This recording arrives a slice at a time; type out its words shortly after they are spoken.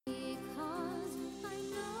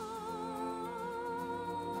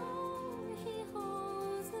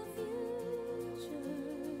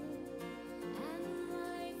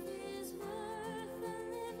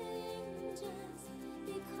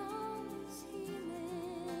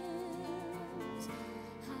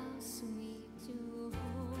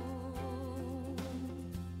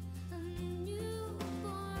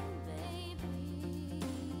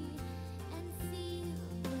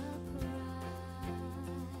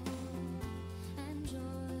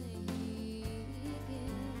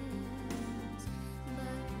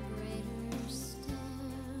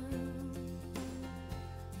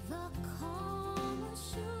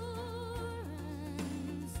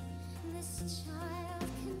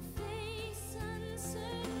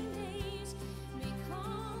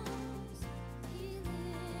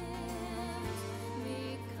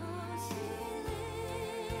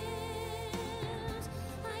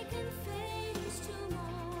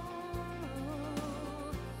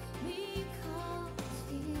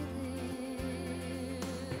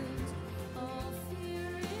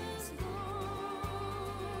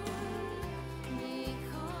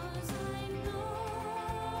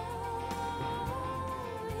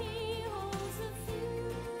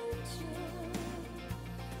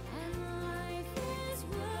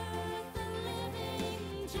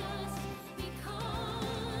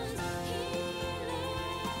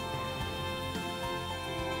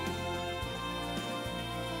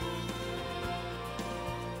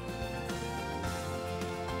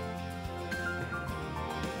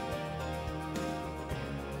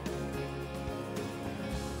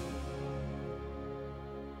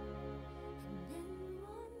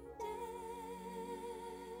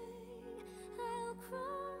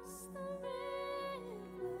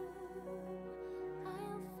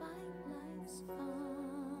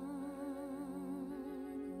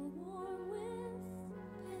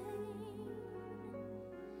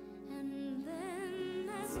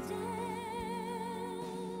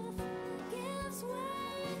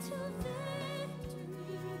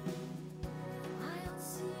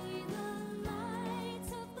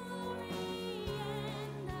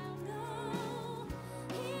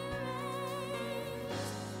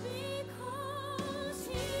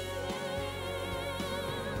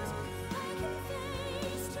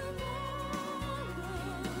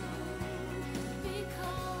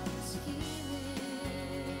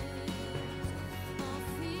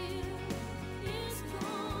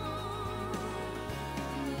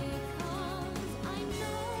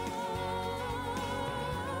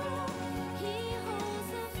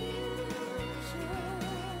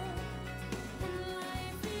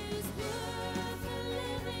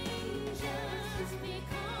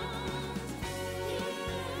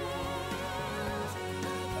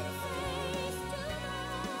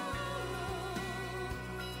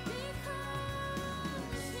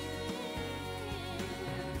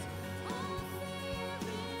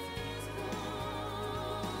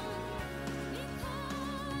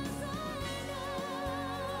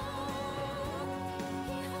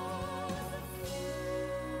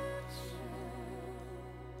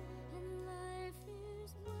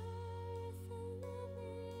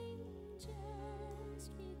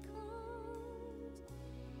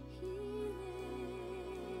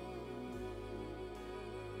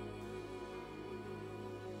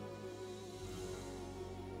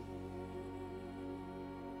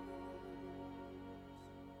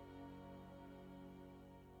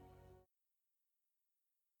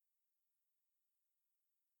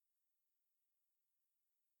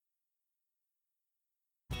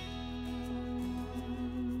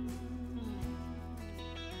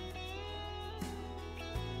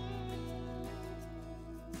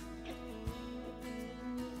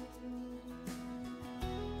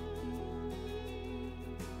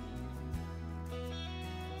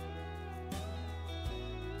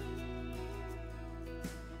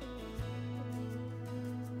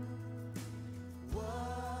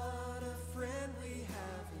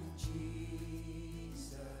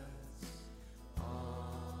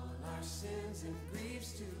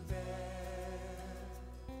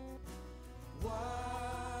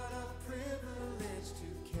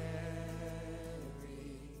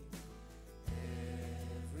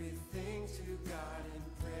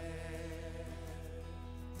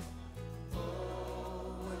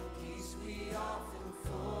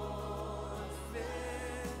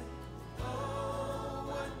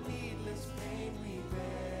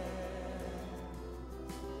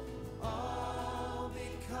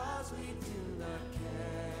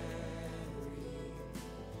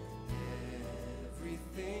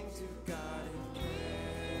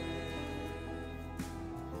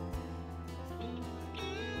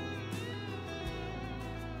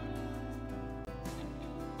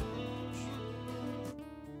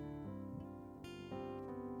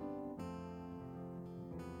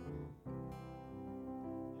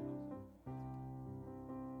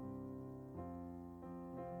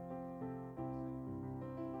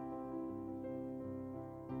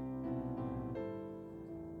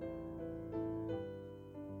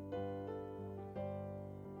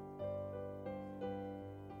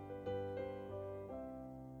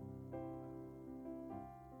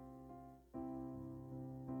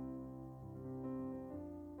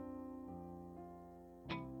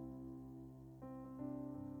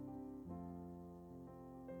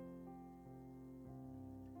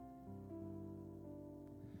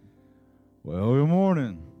Well, good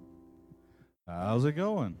morning. How's it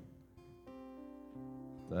going?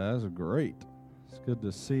 That's great. It's good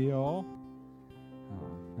to see you all.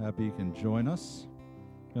 Happy you can join us.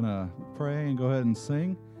 Gonna pray and go ahead and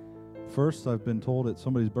sing. First, I've been told it's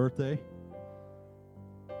somebody's birthday.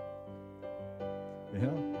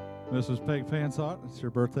 Yeah, Mrs. Peg Pansot, it's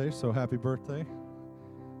your birthday, so happy birthday.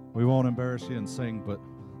 We won't embarrass you and sing, but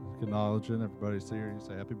acknowledge it. Everybody's here, you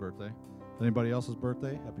say happy birthday. If anybody else's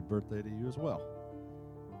birthday, happy birthday to you as well.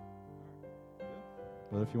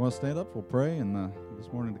 But if you want to stand up, we'll pray and give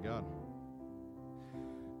this morning to God.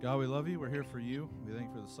 God, we love you. We're here for you. We thank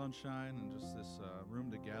you for the sunshine and just this room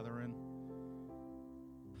to gather in.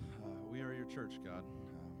 We are your church, God.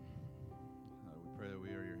 We pray that we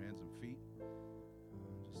are your hands and feet.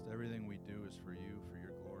 Just everything we do is for you, for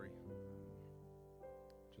your glory.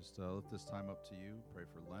 Just lift this time up to you. Pray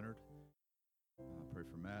for Leonard. Pray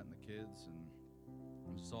for Matt and the kids,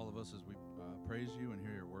 and just all of us as we praise you and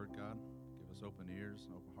hear your word, God. Give us open ears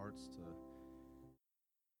and open hearts to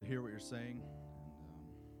hear what you're saying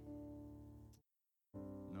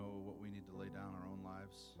and know what we need to lay down in our own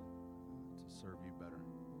lives to serve you better.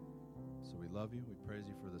 So we love you. We praise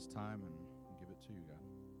you for this time and give it to you, God.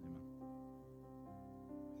 Amen.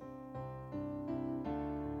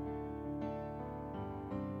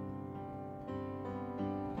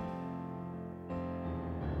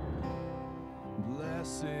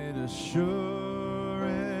 Blessed assurance,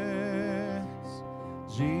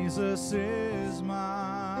 Jesus is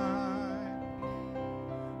mine.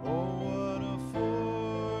 Oh, what a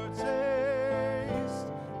foretaste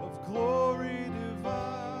of glory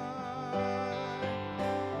divine,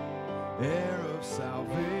 heir of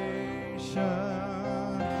salvation,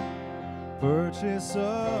 purchase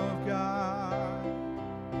of God,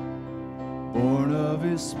 born of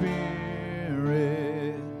his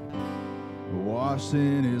Spirit, washed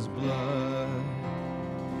in his blood.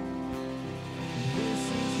 This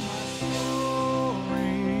is my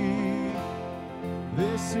story,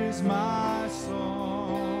 this is my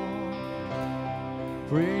song,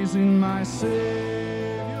 praising my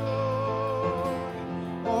Savior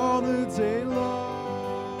all the day long.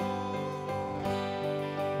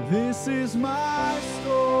 This is my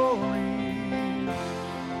story,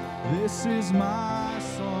 this is my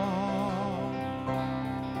song,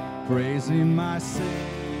 praising my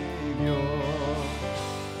Savior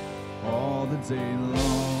all the day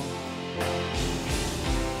long.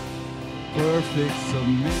 Perfect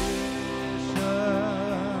submission,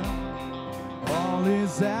 all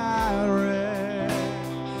is at rest.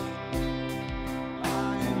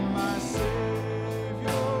 I am my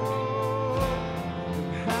Savior,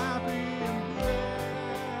 happy and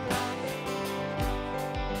blessed,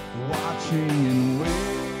 watching and waiting,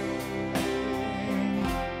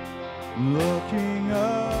 looking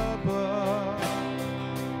above,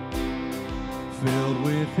 filled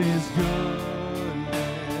with his goodness,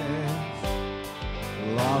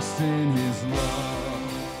 lost in his love.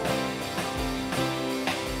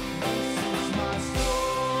 This is my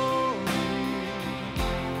story,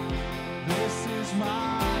 this is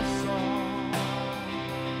my song,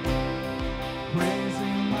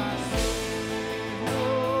 praising my Savior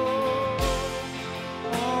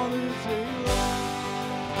all the day long.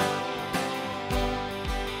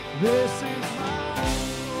 This is my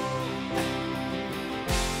story,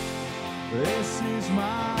 this is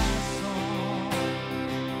my song,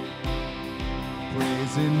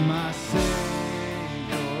 praising my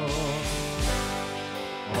Savior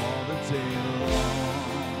all the day long.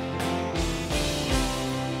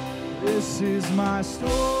 This is my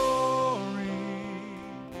story,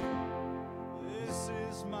 this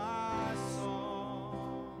is my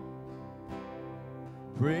song,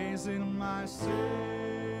 praising my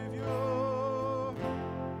Savior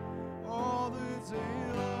all the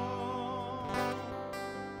day long.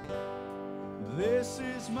 This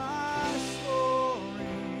is my story,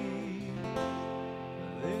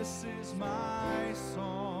 this is my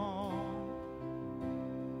song,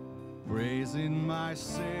 praising my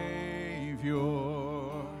Savior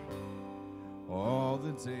all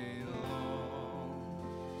the day long.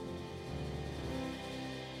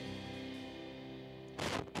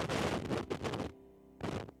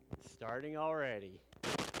 Starting already.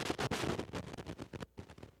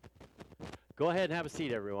 Go ahead and have a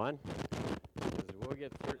seat, everyone. 'Cause we'll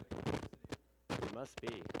get through. It must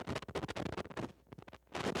be.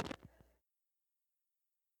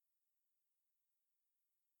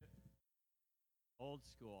 Old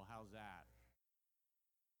school, how's that?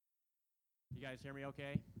 You guys hear me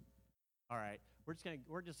okay? All right.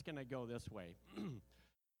 We're just gonna go this way.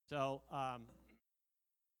 So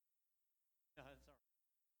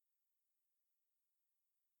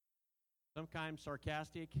sometimes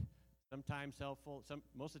sarcastic, sometimes helpful.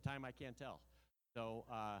 Most of the time I can't tell. So,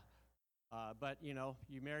 but you know,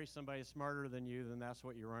 you marry somebody smarter than you, then that's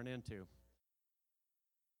what you run into.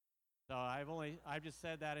 So I've just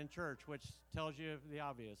said that in church, which tells you the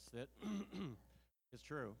obvious that it's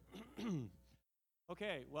true.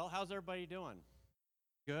 Okay, well, how's everybody doing?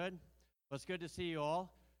 Good? Well, it's good to see you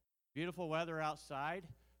all. Beautiful weather outside.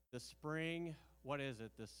 The spring, what is it?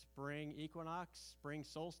 The spring equinox, spring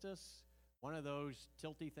solstice, one of those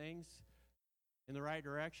tilty things in the right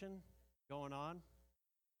direction going on.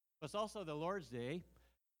 But it's also the Lord's Day,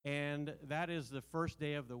 and that is the first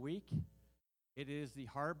day of the week. It is the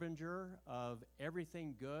harbinger of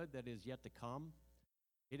everything good that is yet to come.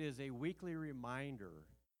 It is a weekly reminder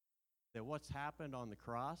that what's happened on the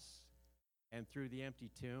cross and through the empty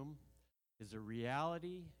tomb is a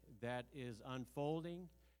reality that is unfolding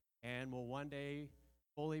and will one day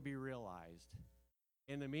fully be realized.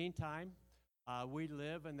 In the meantime, we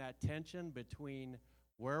live in that tension between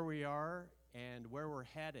where we are and where we're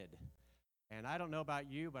headed. And I don't know about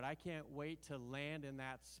you, but I can't wait to land in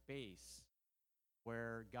that space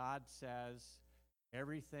where God says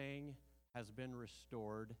everything has been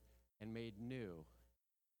restored and made new.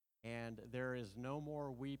 And there is no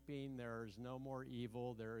more weeping, there is no more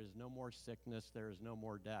evil, there is no more sickness, there is no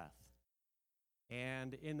more death.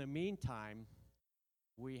 And in the meantime,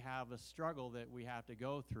 we have a struggle that we have to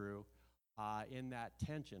go through in that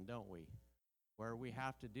tension, don't we? Where we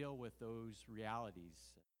have to deal with those realities.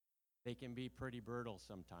 They can be pretty brutal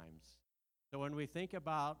sometimes. So when we think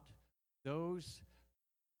about those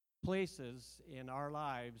places in our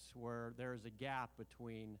lives where there's a gap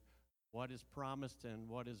between what is promised and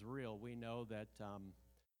what is real, we know that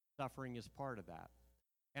suffering is part of that.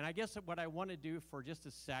 And I guess what I want to do for just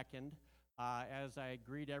a second, as I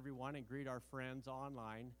greet everyone and greet our friends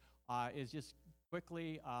online, is just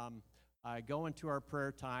quickly go into our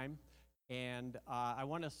prayer time. And I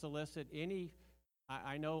want to solicit any,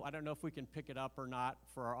 I don't know if we can pick it up or not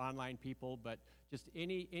for our online people, but just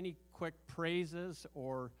any quick praises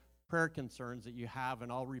or prayer concerns that you have,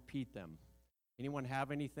 and I'll repeat them. Anyone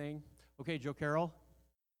have anything? Okay, Joe Carroll.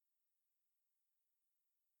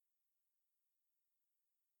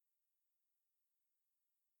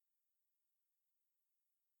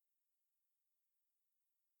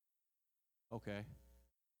 Okay.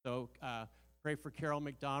 So pray for Carol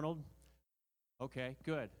McDonald. Okay,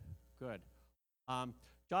 good.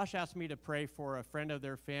 Josh asked me to pray for a friend of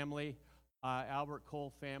their family, Albert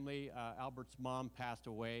Cole family. Albert's mom passed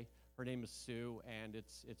away. Her name is Sue, and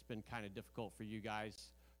it's been kind of difficult for you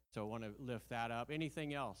guys, so I want to lift that up.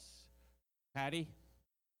 Anything else? Patty?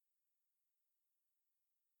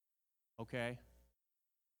 Okay.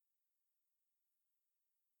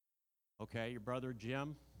 Okay, your brother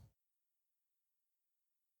Jim?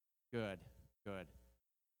 Good.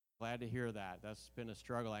 Glad to hear that. That's been a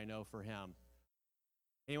struggle, I know, for him.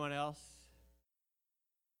 Anyone else?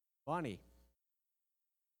 Bonnie?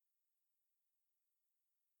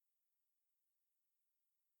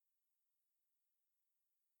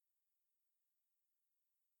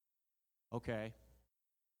 Okay.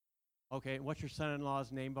 What's your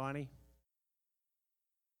son-in-law's name, Bonnie?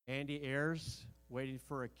 Andy Ayers, waiting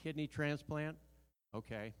for a kidney transplant?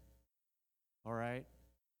 Okay. All right.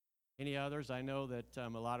 Any others? I know that a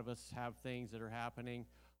lot of us have things that are happening.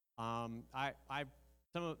 I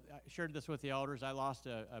shared this with the elders. I lost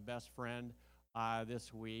a best friend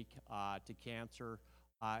this week to cancer,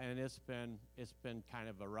 and it's been kind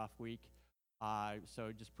of a rough week.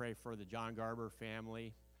 So just pray for the John Garber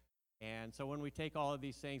family. And so when we take all of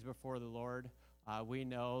these things before the Lord, we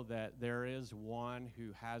know that there is one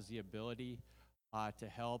who has the ability to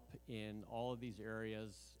help in all of these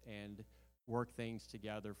areas and work things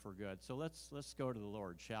together for good. So let's go to the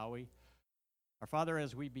Lord, shall we? Our Father,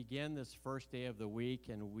 as we begin this first day of the week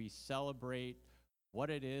and we celebrate what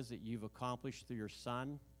it is that you've accomplished through your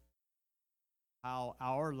Son, how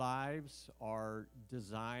our lives are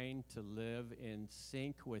designed to live in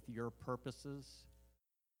sync with your purposes,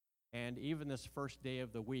 and even this first day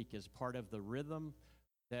of the week is part of the rhythm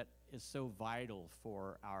that is so vital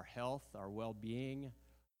for our health, our well-being,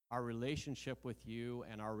 our relationship with you,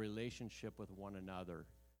 and our relationship with one another.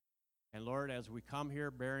 And Lord, as we come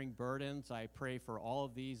here bearing burdens, I pray for all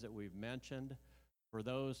of these that we've mentioned, for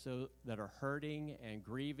those that are hurting and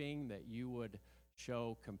grieving, that you would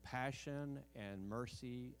show compassion and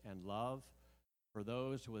mercy and love. For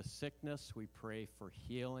those with sickness, we pray for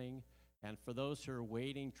healing. And for those who are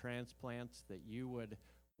waiting transplants, that you would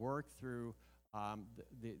work through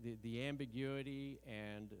the ambiguity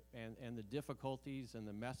and the difficulties and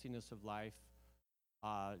the messiness of life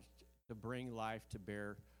to bring life to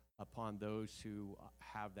bear upon those who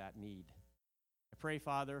have that need. I pray,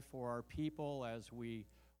 Father, for our people as we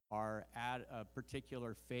are at a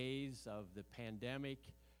particular phase of the pandemic,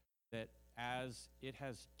 that as it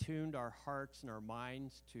has tuned our hearts and our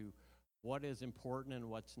minds to what is important and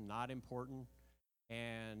what's not important,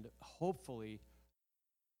 and hopefully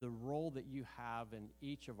the role that you have in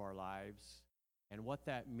each of our lives and what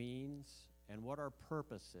that means and what our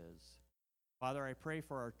purpose is. Father, I pray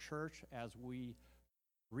for our church as we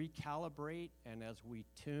recalibrate and as we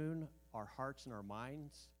tune our hearts and our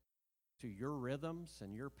minds to your rhythms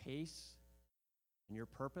and your pace and your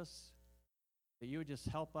purpose, that you would just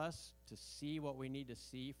help us to see what we need to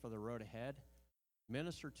see for the road ahead.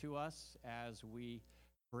 Minister to us as we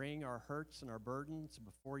bring our hurts and our burdens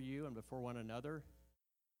before you and before one another.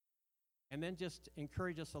 And then just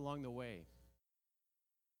encourage us along the way.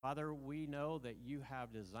 Father, we know that you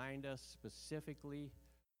have designed us specifically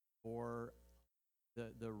for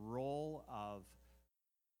the role of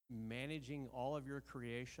managing all of your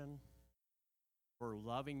creation, for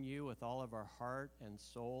loving you with all of our heart and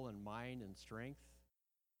soul and mind and strength,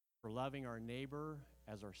 for loving our neighbor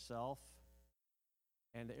as ourself.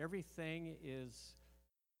 And everything is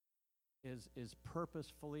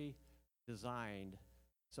purposefully designed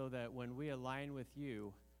so that when we align with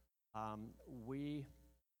you, we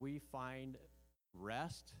find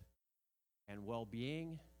rest and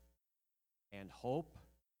well-being and hope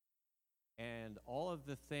and all of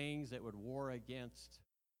the things that would war against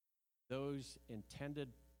those intended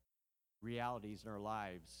realities in our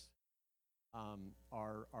lives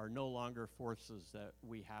are no longer forces that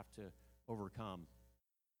we have to overcome.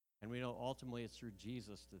 And we know ultimately it's through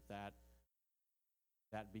Jesus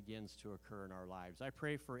that begins to occur in our lives. I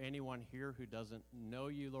pray for anyone here who doesn't know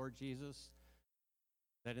you, Lord Jesus,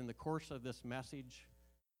 that in the course of this message,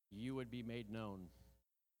 you would be made known.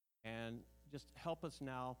 And just help us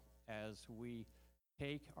now as we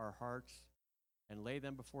take our hearts and lay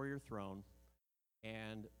them before your throne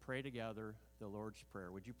and pray together the Lord's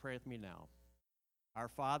Prayer. Would you pray with me now? Our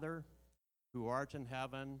Father, who art in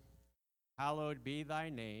heaven, hallowed be thy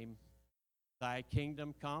name. Thy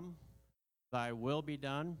kingdom come, thy will be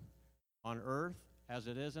done on earth as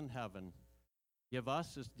it is in heaven. Give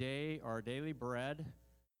us this day our daily bread,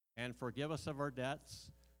 and forgive us of our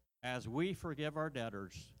debts as we forgive our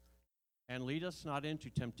debtors. And lead us not into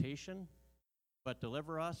temptation, but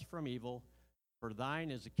deliver us from evil. For thine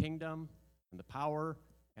is the kingdom and the power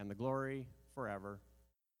and the glory forever.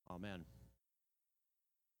 Amen.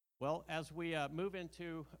 Well, as we move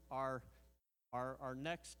into our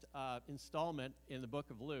next installment in the book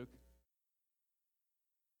of Luke,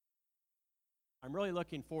 I'm really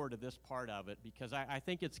looking forward to this part of it because I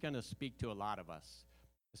think it's going to speak to a lot of us,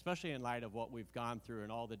 especially in light of what we've gone through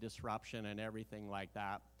and all the disruption and everything like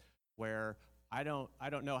that, where I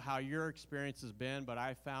don't know how your experience has been, but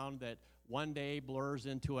I found that one day blurs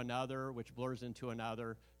into another, which blurs into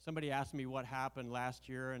another. Somebody asked me what happened last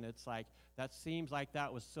year, and it's like, that seems like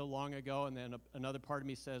that was so long ago, and then another part of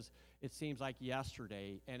me says, it seems like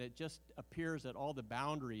yesterday, and it just appears that all the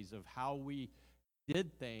boundaries of how we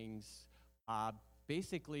did things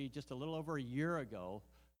basically just a little over a year ago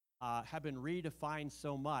have been redefined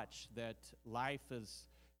so much that life has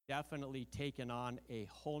definitely taken on a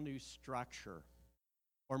whole new structure,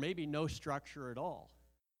 or maybe no structure at all.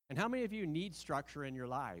 And how many of you need structure in your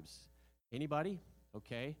lives? Anybody?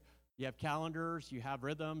 Okay. You have calendars, you have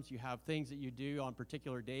rhythms, you have things that you do on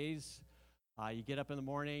particular days. You get up in the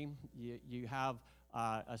morning, you have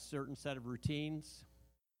a certain set of routines.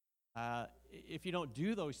 If you don't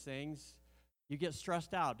do those things, you get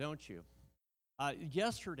stressed out, don't you?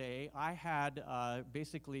 Yesterday, I had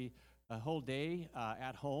basically a whole day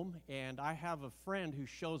at home, and I have a friend who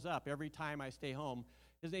shows up every time I stay home.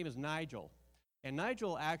 His name is Nigel, and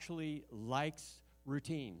Nigel actually likes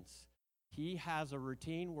routines. He has a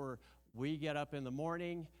routine where we get up in the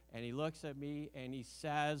morning, and he looks at me, and he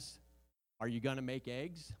says, "Are you going to make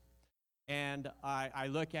eggs?" And I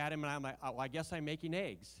look at him, and I'm like, "Oh, I guess I'm making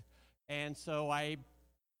eggs." And so I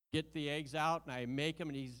get the eggs out, and I make them,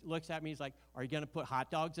 and he looks at me, he's like, "Are you going to put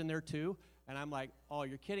hot dogs in there too?" And I'm like, "Oh,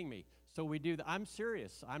 you're kidding me." So we do that. I'm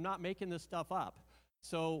serious. I'm not making this stuff up.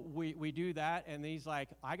 So we do that, and he's like,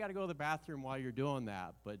 "I got to go to the bathroom while you're doing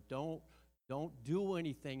that, but don't do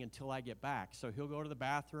anything until I get back." So he'll go to the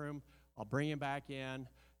bathroom, I'll bring him back in,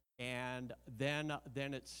 and then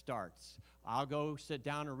it starts. I'll go sit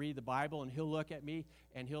down and read the Bible, and he'll look at me,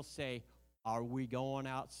 and he'll say, "Are we going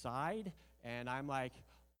outside?" And I'm like,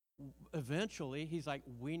 eventually, he's like,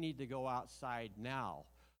 "We need to go outside now."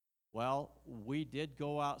 Well, we did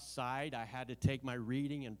go outside. I had to take my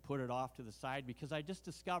reading and put it off to the side because I just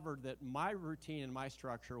discovered that my routine and my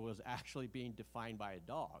structure was actually being defined by a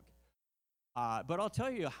dog. But I'll tell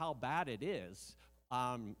you how bad it is.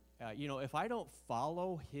 If I don't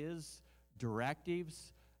follow his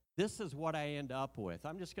directives, this is what I end up with.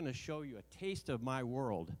 I'm just going to show you a taste of my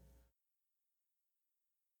world.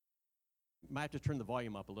 Might have to turn the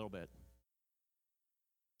volume up a little bit.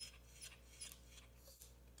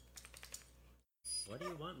 What are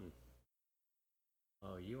you wanting?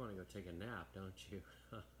 Oh, you want to go take a nap, don't you?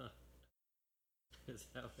 Is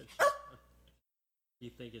that what you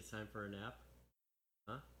think it's time for a nap?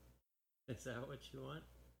 Huh? Is that what you want?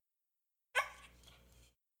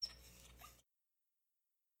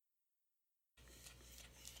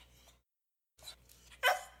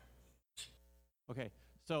 Okay,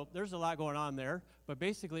 so there's a lot going on there, but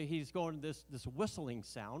basically he's going this whistling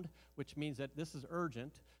sound, which means that this is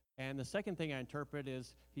urgent. And the second thing I interpret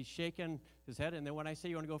is he's shaking his head, and then when I say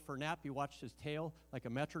you want to go for a nap, you watch his tail like a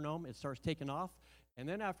metronome. It starts taking off. And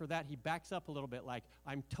then after that, he backs up a little bit like,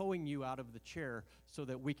 I'm towing you out of the chair so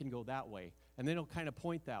that we can go that way. And then he'll kind of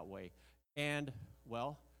point that way. And,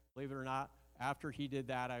 well, believe it or not, after he did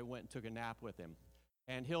that, I went and took a nap with him.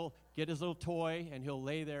 And he'll get his little toy, and he'll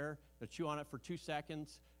lay there, he'll chew on it for 2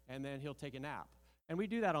 seconds, and then he'll take a nap. And we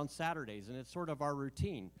do that on Saturdays, and it's sort of our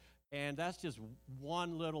routine. And that's just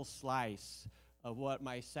one little slice of what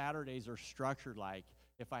my Saturdays are structured like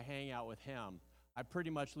if I hang out with him. I pretty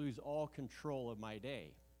much lose all control of my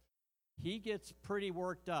day. He gets pretty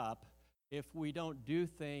worked up if we don't do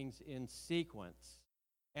things in sequence.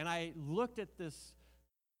 And I looked at this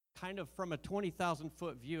kind of from a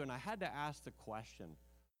 20,000-foot view, and I had to ask the question,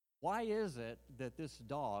 why is it that this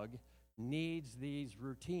dog needs these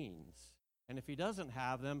routines? And if he doesn't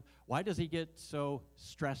have them, why does he get so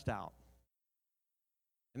stressed out?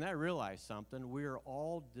 And I realized something. We are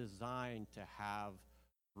all designed to have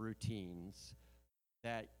routines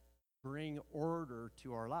that bring order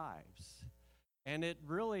to our lives. And it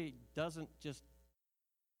really doesn't just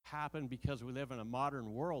happen because we live in a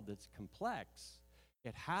modern world that's complex.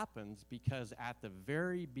 It happens because at the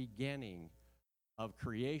very beginning of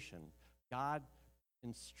creation, God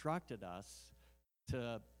instructed us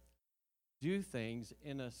to do things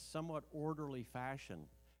in a somewhat orderly fashion.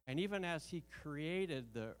 And even as he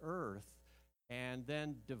created the earth and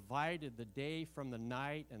then divided the day from the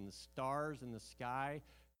night and the stars in the sky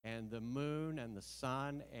and the moon and the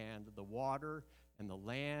sun and the water and the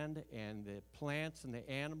land and the plants and the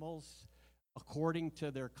animals according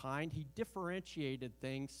to their kind, he differentiated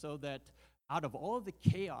things so that out of all of the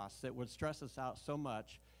chaos that would stress us out so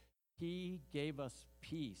much, he gave us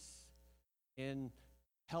peace in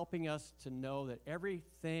helping us to know that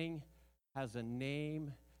everything has a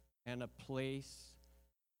name and a place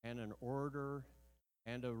and an order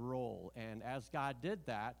and a role. And as God did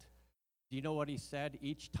that, do you know what he said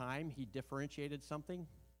each time he differentiated something?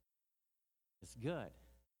 It's good.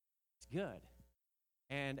 It's good.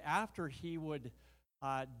 And after he would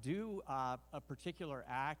do a particular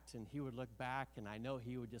act and he would look back, and I know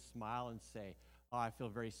he would just smile and say, oh, I feel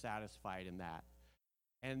very satisfied in that.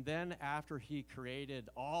 And then after he created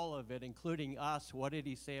all of it, including us, what did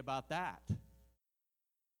he say about that?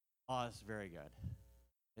 Oh, it's very good.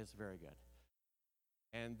 It's very good.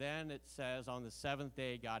 And then it says on the seventh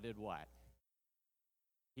day, God did what?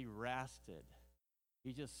 He rested.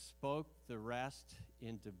 He just spoke the rest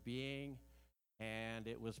into being, and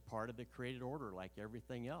it was part of the created order like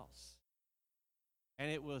everything else.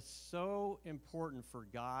 And it was so important for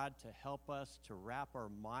God to help us to wrap our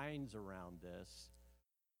minds around this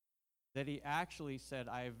that he actually said,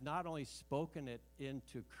 I have not only spoken it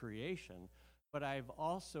into creation, but I've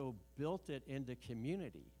also built it into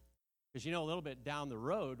community. Because, a little bit down the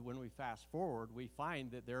road, when we fast forward, we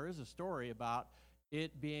find that there is a story about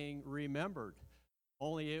it being remembered.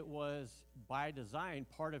 Only it was, by design,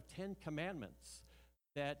 part of 10 commandments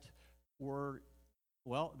that were,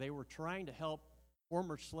 they were trying to help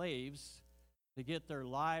former slaves to get their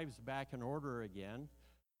lives back in order again,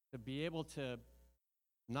 to be able to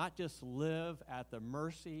not just live at the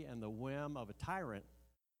mercy and the whim of a tyrant,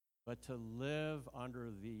 but to live under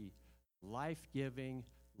the life-giving,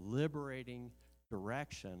 liberating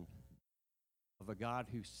direction of a God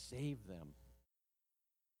who saved them.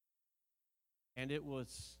 And it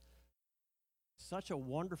was such a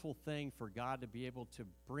wonderful thing for God to be able to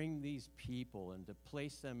bring these people and to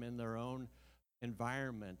place them in their own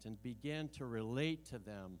environment and begin to relate to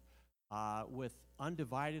them with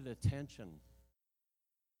undivided attention.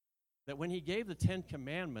 That when he gave the 10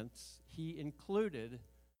 commandments, he included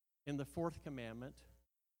in the fourth commandment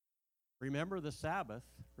remember the Sabbath,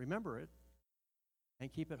 remember it,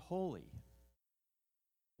 and keep it holy.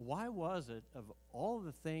 Why was it, of all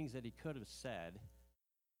the things that he could have said,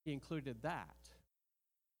 he included that?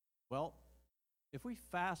 Well, if we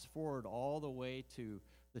fast forward all the way to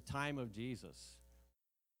the time of Jesus,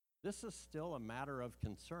 this is still a matter of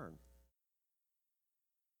concern.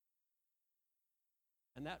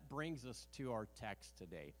 And that brings us to our text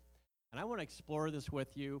today. And I want to explore this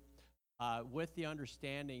with you with the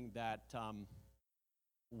understanding that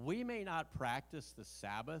we may not practice the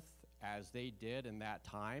Sabbath as they did in that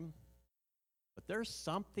time, but there's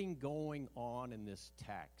something going on in this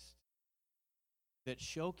text that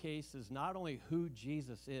showcases not only who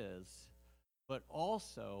Jesus is, but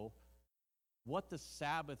also what the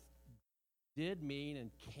Sabbath did mean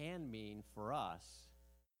and can mean for us,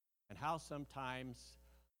 and how sometimes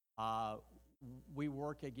we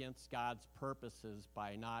work against God's purposes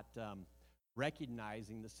by not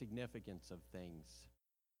recognizing the significance of things.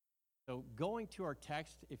 So going to our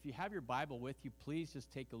text, if you have your Bible with you, please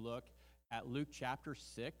just take a look at Luke chapter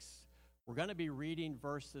 6. We're going to be reading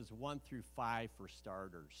verses 1 through 5 for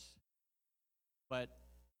starters. But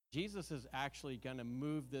Jesus is actually going to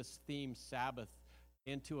move this theme Sabbath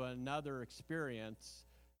into another experience,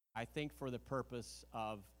 I think for the purpose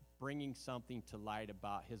of bringing something to light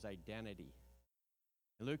about his identity.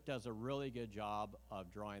 And Luke does a really good job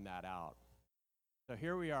of drawing that out. So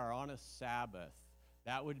here we are on a Sabbath.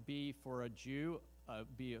 That would be for a Jew,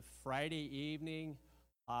 be a Friday evening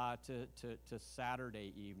to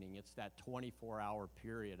Saturday evening. It's that 24-hour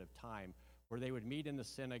period of time where they would meet in the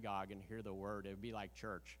synagogue and hear the word. It would be like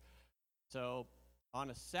church. So on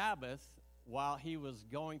a Sabbath, while he was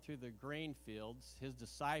going through the grain fields, his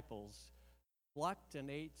disciples plucked and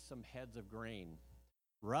ate some heads of grain,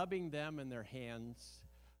 rubbing them in their hands.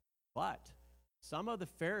 But some of the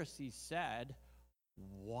Pharisees said,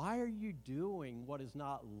 "Why are you doing what is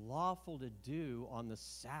not lawful to do on the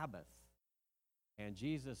Sabbath?" And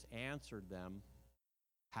Jesus answered them,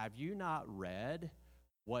 "Have you not read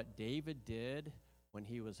what David did when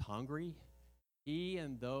he was hungry, he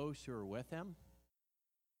and those who were with him?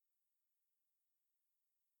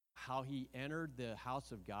 How he entered the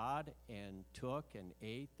house of God and took and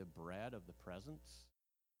ate the bread of the presence,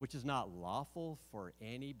 which is not lawful for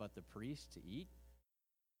any but the priest to eat,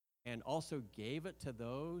 and also gave it to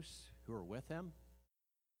those who were with him?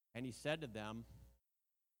 And he said to them,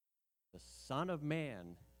 the Son of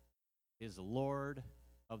Man is Lord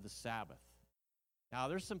of the Sabbath." Now,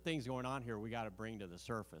 there's some things going on here we got to bring to the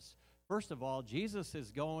surface. First of all, Jesus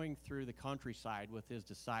is going through the countryside with his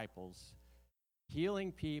disciples,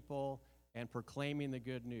 healing people and proclaiming the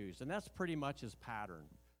good news. And that's pretty much his pattern.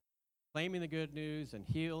 Claiming the good news and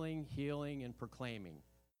healing, and proclaiming.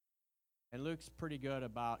 And Luke's pretty good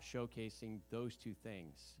about showcasing those two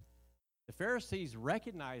things. The Pharisees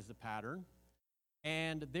recognize the pattern,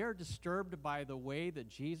 and they're disturbed by the way that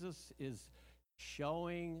Jesus is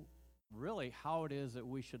showing really how it is that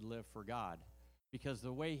we should live for God. Because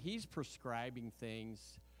the way he's prescribing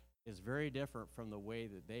things is very different from the way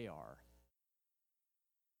that they are.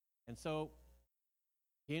 And so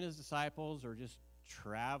he and his disciples are just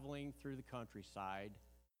traveling through the countryside,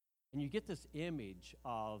 and you get this image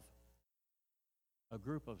of a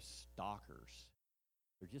group of stalkers.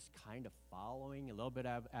 They're just kind of following a little bit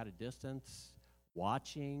at a distance,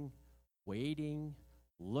 watching, waiting,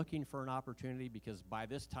 looking for an opportunity, because by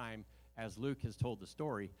this time, as Luke has told the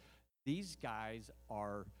story, these guys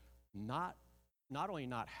are not only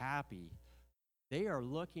not happy, they are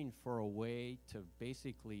looking for a way to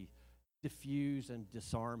basically diffuse and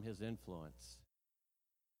disarm his influence.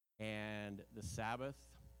 And the Sabbath,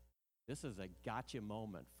 this is a gotcha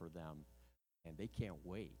moment for them, and they can't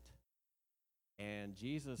wait. And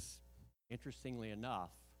Jesus, interestingly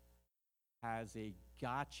enough, has a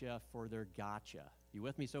gotcha for their gotcha. You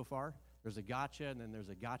with me so far? There's a gotcha, and then there's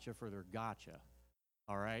a gotcha for their gotcha.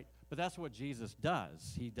 All right? But that's what Jesus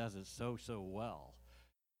does. He does it so well.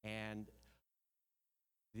 And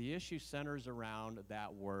the issue centers around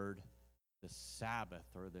that word, the Sabbath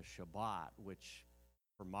or the Shabbat, which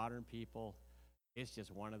for modern people, it's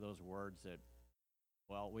just one of those words that,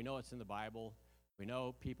 well, we know it's in the Bible. We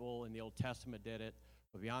know people in the Old Testament did it.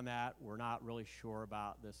 But beyond that, we're not really sure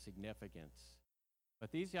about the significance.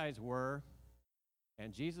 But these guys were,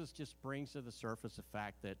 and Jesus just brings to the surface the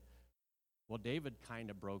fact that, well, David kind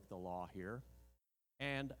of broke the law here.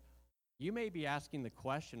 And you may be asking the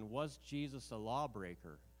question, was Jesus a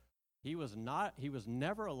lawbreaker? He was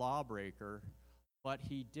never a lawbreaker, but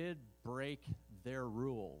he did break their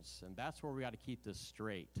rules. And that's where we got to keep this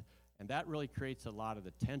straight. And that really creates a lot of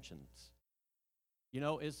the tensions.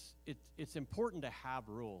 it's important to have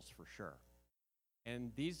rules for sure.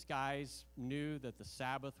 And these guys knew that the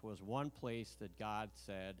Sabbath was one place that God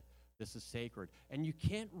said, this is sacred. And you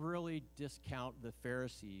can't really discount the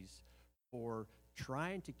Pharisees for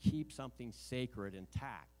trying to keep something sacred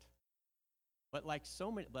intact. But like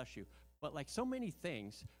so many, bless you, but like so many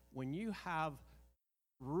things, when you have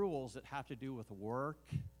rules that have to do with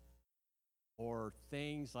work or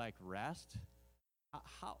things like rest,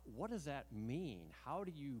 what does that mean? How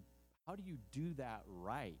do you do that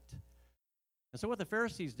right? And so what the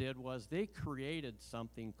Pharisees did was they created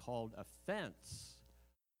something called a fence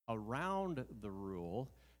around the rule,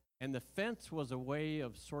 and the fence was a way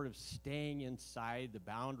of sort of staying inside the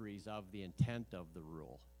boundaries of the intent of the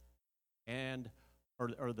rule,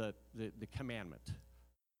 or the commandment.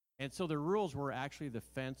 And so the rules were actually the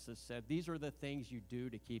fence that said these are the things you do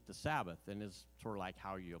to keep the Sabbath, and is sort of like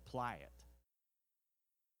how you apply it.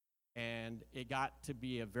 And it got to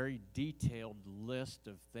be a very detailed list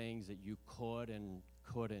of things that you could and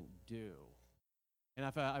couldn't do. And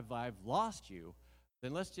if I've lost you,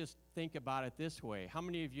 then let's just think about it this way. How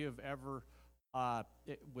many of you have ever,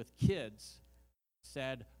 with kids,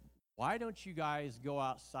 said, why don't you guys go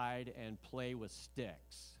outside and play with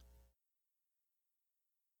sticks?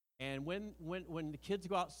 And when the kids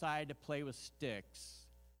go outside to play with sticks,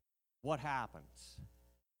 what happens?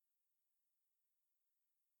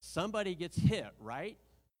 Somebody gets hit, right?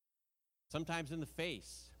 Sometimes in the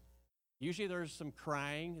face. Usually there's some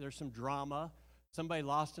crying, there's some drama. Somebody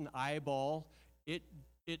lost an eyeball. It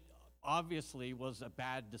obviously was a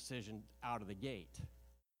bad decision out of the gate.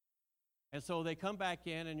 And so they come back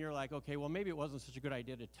in and you're like, okay, well, maybe it wasn't such a good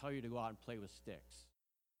idea to tell you to go out and play with sticks.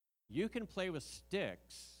 You can play with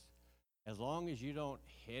sticks as long as you don't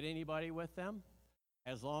hit anybody with them,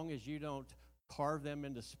 as long as you don't carve them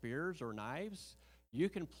into spears or knives. You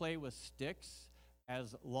can play with sticks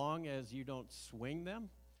as long as you don't swing them.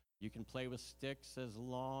 You can play with sticks as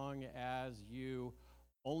long as you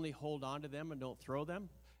only hold on to them and don't throw them.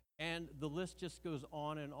 And the list just goes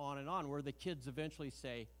on and on and on, where the kids eventually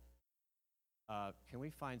say, can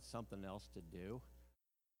we find something else to do?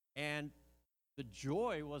 And the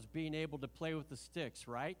joy was being able to play with the sticks,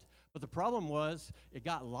 right? But the problem was it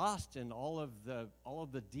got lost in all of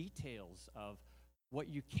the details of what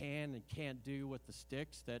you can and can't do with the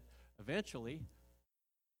sticks, that eventually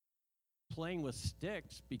playing with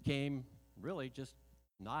sticks became really just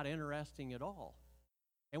not interesting at all.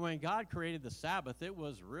 And when God created the Sabbath, it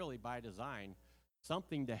was really by design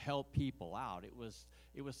something to help people out. It was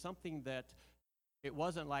something that it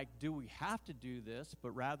wasn't like, do we have to do this,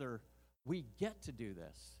 but rather we get to do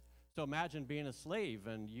this. So imagine being a slave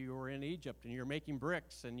and you were in Egypt and you're making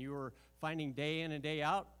bricks and you were finding day in and day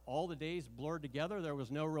out, all the days blurred together. There was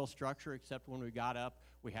no real structure except when we got up,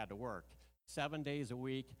 we had to work. 7 days a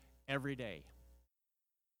week, every day.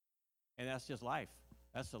 And that's just life.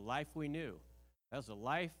 That's the life we knew. That's the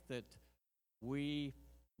life that we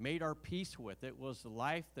made our peace with. It was the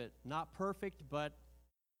life that, not perfect, but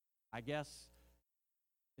I guess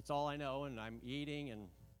it's all I know, and I'm eating and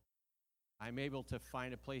I'm able to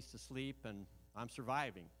find a place to sleep, and I'm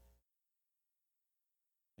surviving.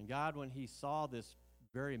 And God, when he saw this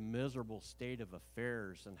very miserable state of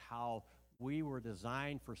affairs and how we were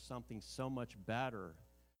designed for something so much better,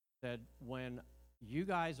 said, when you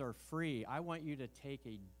guys are free, I want you to take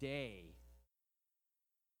a day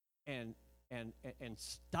and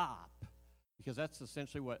stop, because that's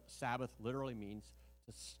essentially what Sabbath literally means,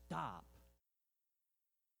 to stop.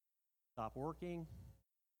 Stop working.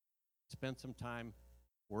 Spend some time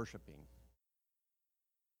worshiping.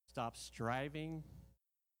 Stop striving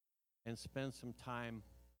and spend some time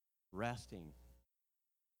resting.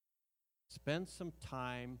 Spend some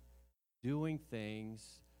time doing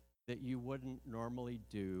things that you wouldn't normally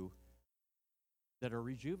do that are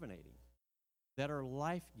rejuvenating, that are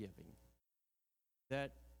life-giving,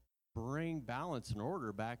 that bring balance and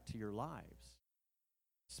order back to your lives.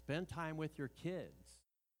 Spend time with your kids.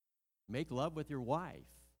 Make love with your wife.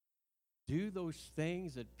 Do those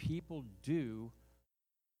things that people do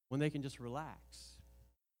when they can just relax.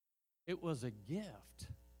 It was a gift.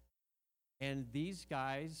 And these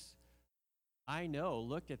guys, I know,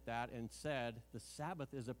 looked at that and said, the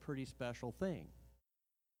Sabbath is a pretty special thing.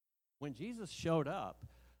 When Jesus showed up,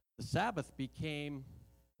 the Sabbath became,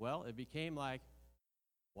 well, it became like,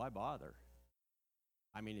 why bother?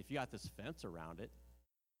 I mean, if you got this fence around it,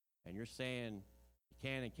 and you're saying you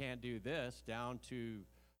can and can't do this down to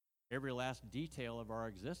every last detail of our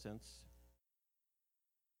existence,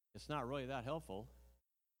 it's not really that helpful.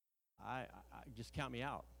 I just count me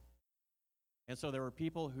out. And so there were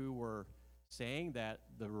people who were saying that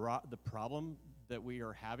the problem that we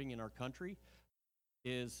are having in our country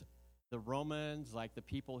is the Romans, like the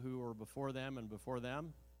people who were before them and before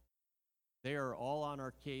them, they are all on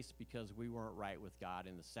our case because we weren't right with God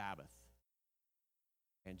in the Sabbath.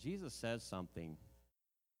 And Jesus says something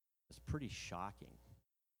that's pretty shocking.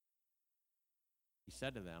 He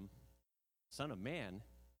said to them, Son of Man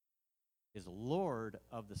is Lord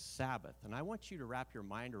of the Sabbath. And I want you to wrap your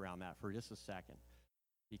mind around that for just a second,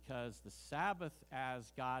 because the Sabbath,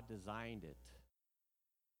 as God designed it,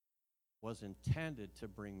 was intended to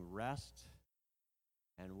bring rest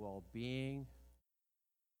and well-being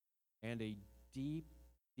and a deep,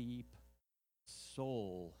 deep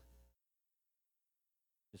soul,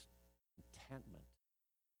 just contentment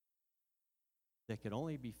that could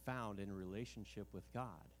only be found in a relationship with God.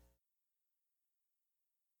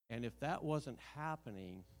 And if that wasn't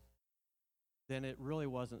happening, then it really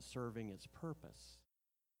wasn't serving its purpose.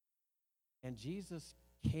 And Jesus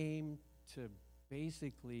came to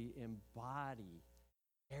basically embody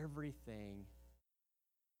everything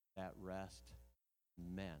that rest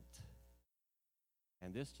meant.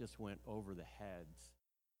 And this just went over the heads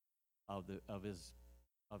of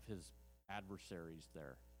his adversaries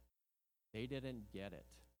there. They didn't get it.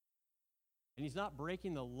 And he's not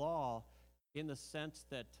breaking the law in the sense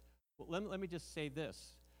that, well, let me just say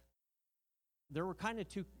this. There were kind of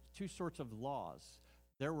two sorts of laws.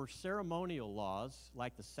 There were ceremonial laws,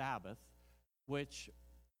 like the Sabbath, which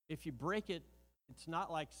if you break it, it's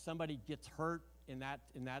not like somebody gets hurt in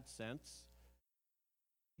that sense.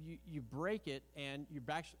 You break it and you're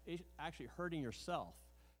actually hurting yourself.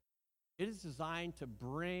 It is designed to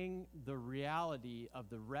bring the reality of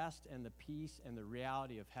the rest and the peace and the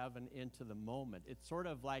reality of heaven into the moment. It's sort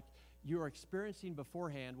of like you are experiencing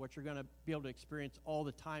beforehand what you're going to be able to experience all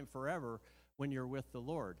the time forever when you're with the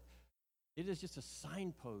Lord. It is just a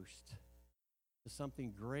signpost to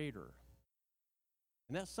something greater.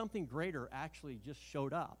 And that something greater actually just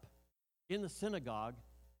showed up in the synagogue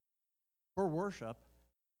for worship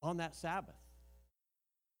on that Sabbath.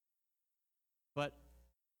 But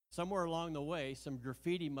somewhere along the way, some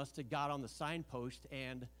graffiti must have got on the signpost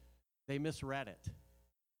and they misread it.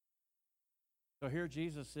 So here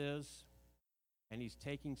Jesus is, and he's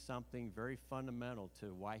taking something very fundamental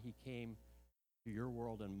to why he came to your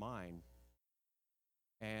world and mine.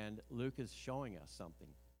 And Luke is showing us something,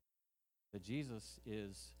 that Jesus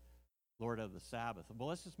is Lord of the Sabbath. Well,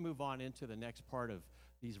 let's just move on into the next part of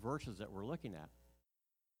these verses that we're looking at.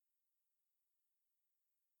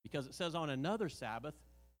 Because it says, on another Sabbath,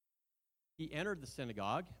 he entered the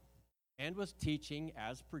synagogue and was teaching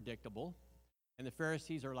as predictable. And the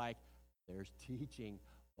Pharisees are like, there's teaching,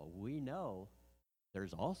 but we know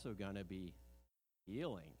there's also going to be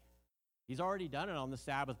healing. He's already done it on the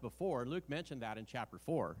Sabbath before. Luke mentioned that in chapter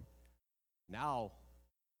 4. Now,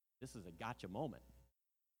 this is a gotcha moment.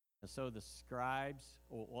 And so the scribes,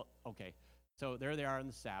 so there they are on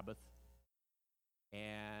the Sabbath,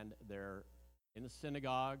 and they're in the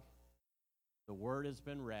synagogue. The word has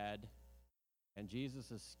been read, and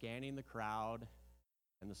Jesus is scanning the crowd,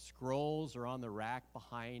 and the scrolls are on the rack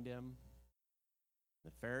behind him.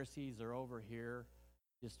 The Pharisees are over here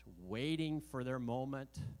just waiting for their moment.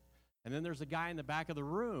 And then there's a guy in the back of the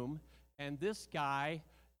room, and this guy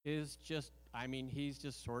is just, he's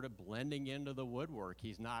just sort of blending into the woodwork.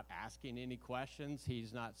 He's not asking any questions.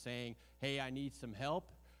 He's not saying, hey, I need some help.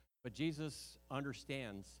 But Jesus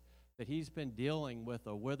understands that he's been dealing with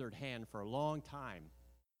a withered hand for a long time.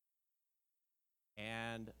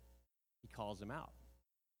 And he calls him out.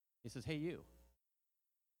 He says, hey, you.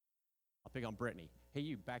 I'll pick on Brittany. Hey,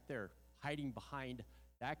 you back there hiding behind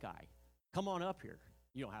that guy. Come on up here.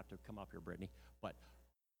 You don't have to come up here, Brittany, but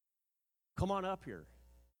come on up here.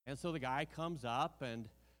 And so the guy comes up, and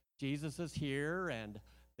Jesus is here, and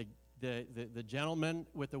the gentleman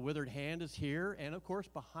with the withered hand is here, and of course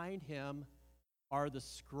behind him are the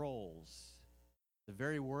scrolls, the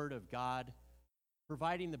very word of God,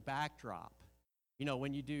 providing the backdrop. You know,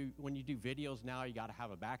 when you do videos now, you got to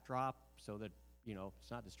have a backdrop so that,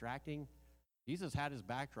 it's not distracting. Jesus had his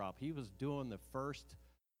backdrop. He was doing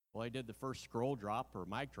he did the first scroll drop or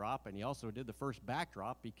mic drop, and he also did the first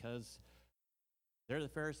backdrop, because there the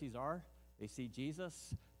Pharisees are. They see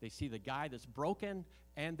Jesus, they see the guy that's broken,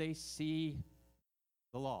 and they see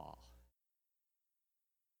the law.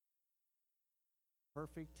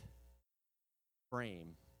 Perfect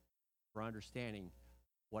frame for understanding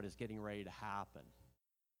what is getting ready to happen.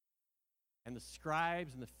 And the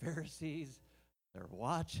scribes and the Pharisees, they're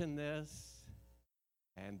watching this,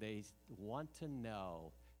 and they want to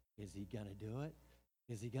know, is he going to do it?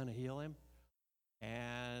 Is he going to heal him?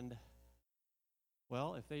 And,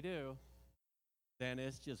 well, if they do, then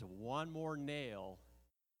it's just one more nail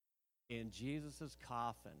in Jesus'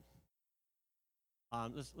 coffin.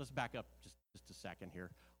 Let's back up just a second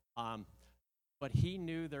here. But he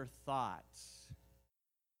knew their thoughts.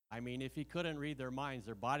 I mean, if he couldn't read their minds,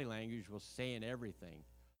 their body language was saying everything.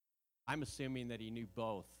 I'm assuming that he knew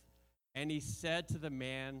both. And he said to the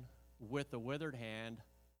man with the withered hand,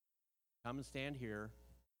 come and stand here.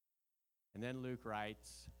 And then Luke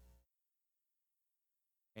writes,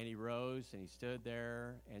 and he rose and he stood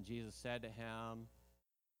there, and Jesus said to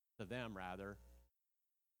them, all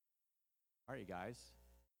right, guys,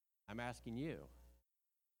 I'm asking you,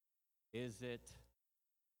 is it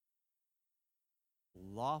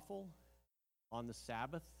lawful on the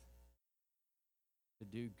Sabbath to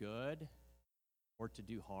do good or to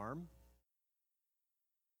do harm?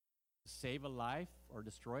 To save a life or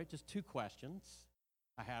destroy it? Just two questions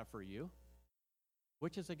I have for you.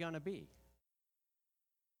 Which is it going to be?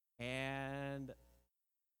 And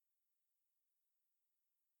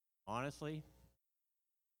honestly,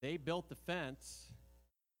 they built the fence.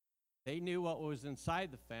 They knew what was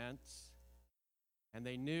inside the fence. And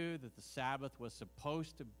they knew that the Sabbath was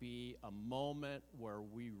supposed to be a moment where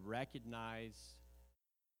we recognize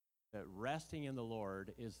that resting in the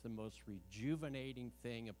Lord is the most rejuvenating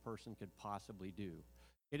thing a person could possibly do.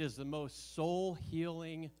 It is the most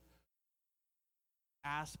soul-healing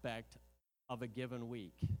aspect of a given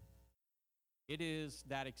week. It is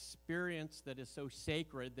that experience that is so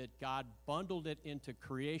sacred that God bundled it into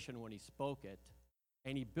creation when he spoke it,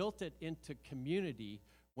 and he built it into community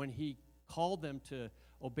when he called them to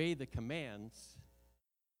obey the commands.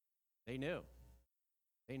 They knew.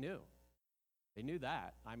 They knew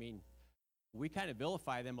that. I mean, we kind of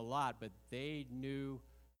vilify them a lot, but they knew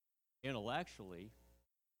intellectually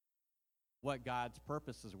what God's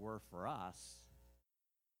purposes were for us.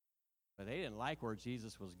 But they didn't like where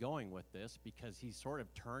Jesus was going with this because he's sort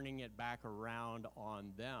of turning it back around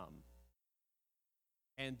on them.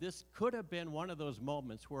 And this could have been one of those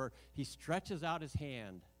moments where he stretches out his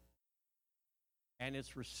hand and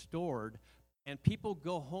it's restored, and people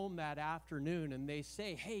go home that afternoon and they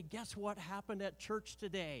say, hey, guess what happened at church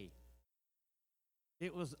today?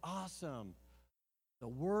 It was awesome. The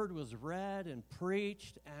word was read and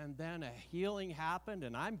preached, and then a healing happened,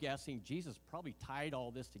 and I'm guessing Jesus probably tied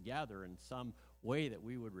all this together in some way that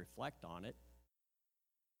we would reflect on it.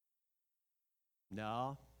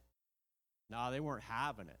 No, they weren't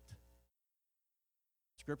having it.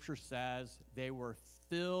 Scripture says they were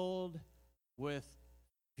filled with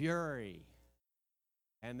fury,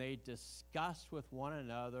 and they discussed with one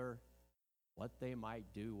another what they might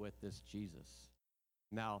do with this Jesus.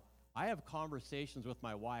 Now, I have conversations with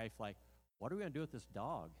my wife like, what are we going to do with this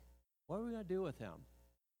dog? What are we going to do with him?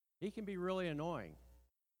 He can be really annoying.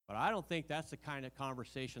 But I don't think that's the kind of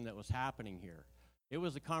conversation that was happening here. It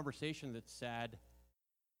was a conversation that said,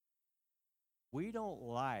 we don't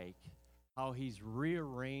like how he's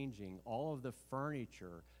rearranging all of the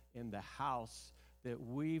furniture in the house that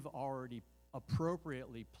we've already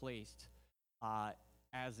appropriately placed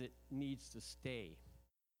as it needs to stay.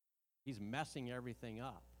 He's messing everything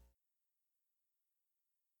up.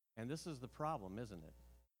 And this is the problem, isn't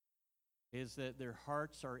it? Is that their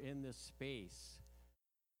hearts are in this space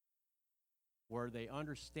where they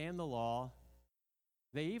understand the law.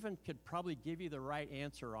 They even could probably give you the right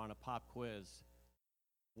answer on a pop quiz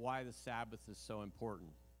why the Sabbath is so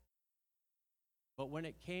important. But when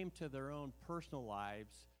it came to their own personal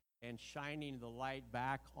lives and shining the light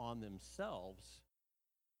back on themselves,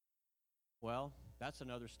 well, that's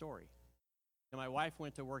another story. And my wife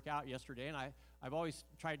went to work out yesterday, and I've always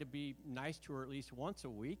tried to be nice to her at least once a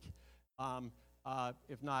week,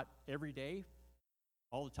 if not every day,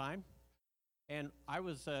 all the time. And I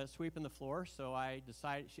was sweeping the floor, so I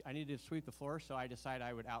decided I needed to sweep the floor, so I decided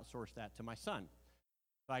I would outsource that to my son.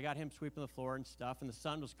 So I got him sweeping the floor and stuff, and the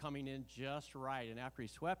sun was coming in just right. And after he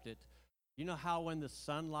swept it, you know how when the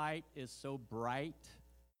sunlight is so bright,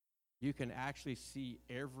 you can actually see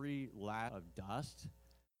every lat of dust?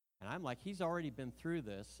 And I'm like, he's already been through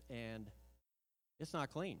this, and it's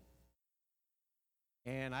not clean.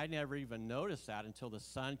 And I never even noticed that until the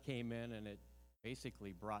sun came in, and it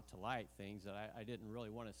basically brought to light things that I didn't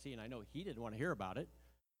really want to see, and I know he didn't want to hear about it.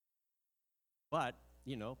 But,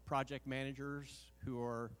 you know, project managers who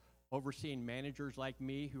are overseeing managers like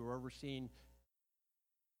me, who are overseeing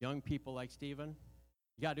young people like Stephen,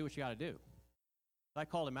 you got to do what you got to do. So I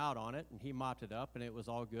called him out on it, and he mopped it up, and it was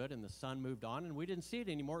all good, and the sun moved on, and we didn't see it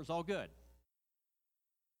anymore. It was all good.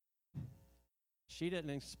 She didn't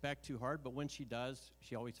expect too hard, but when she does,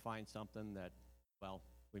 she always finds something that, well,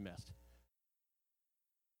 we missed.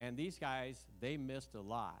 And these guys, they missed a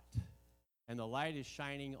lot. and the light is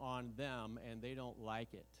shining on them, and they don't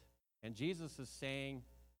like it. And Jesus is saying,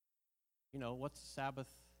 what's the Sabbath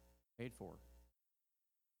made for?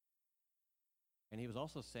 And he was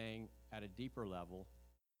also saying, at a deeper level,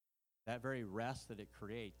 that very rest that it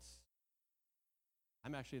creates,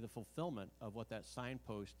 I'm actually the fulfillment of what that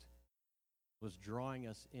signpost was drawing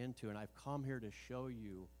us into. And I've come here to show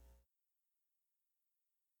you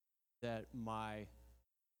that my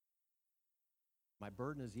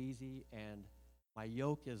burden is easy and my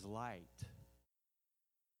yoke is light,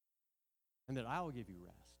 and that I will give you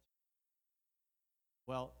rest.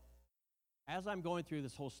 Well, as I'm going through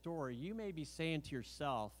this whole story, you may be saying to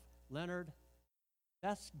yourself, Leonard,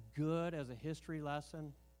 that's good as a history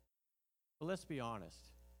lesson, but let's be honest.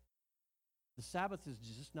 The Sabbath is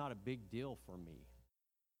just not a big deal for me.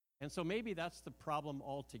 And so maybe that's the problem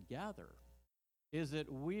altogether, is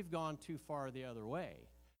that we've gone too far the other way.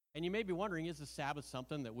 And you may be wondering, is the Sabbath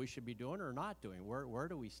something that we should be doing or not doing? Where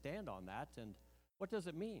do we stand on that, and what does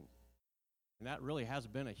it mean? And that really has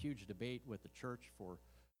been a huge debate with the church for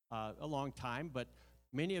a long time, but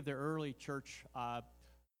many of the early church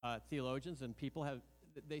theologians and people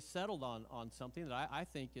they settled on something that I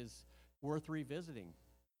think is worth revisiting.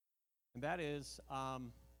 And that is,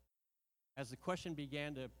 as the question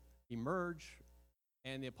began to emerge,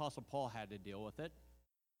 and the Apostle Paul had to deal with it,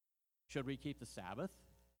 should we keep the Sabbath?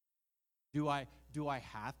 Do I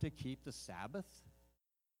have to keep the Sabbath?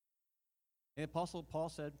 And the Apostle Paul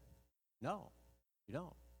said, no, you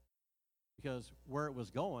don't. Because where it was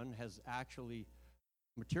going has actually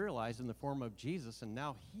materialized in the form of Jesus, and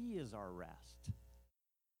now he is our rest.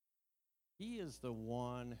 He is the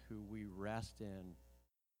one who we rest in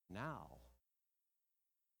now.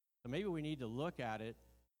 So maybe we need to look at it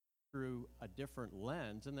through a different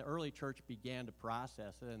lens. And the early church began to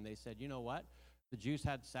process it, and they said, you know what? The Jews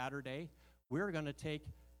had Saturday. We're going to take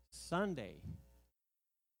Sunday,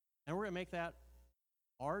 and we're going to make that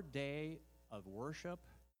our day of worship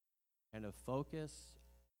and of focus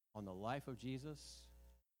on the life of Jesus,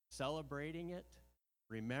 celebrating it,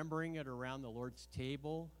 remembering it around the Lord's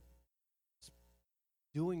table,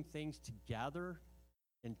 doing things together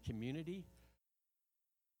in community.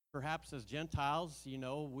 Perhaps as Gentiles,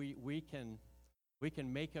 we can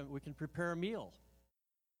prepare a meal.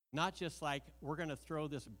 Not just like we're going to throw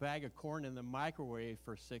this bag of corn in the microwave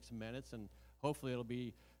for 6 minutes and hopefully it'll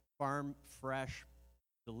be farm fresh,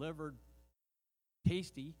 delivered,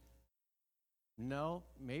 tasty. No,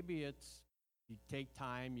 maybe it's you take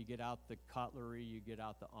time, you get out the cutlery, you get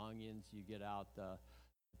out the onions, you get out the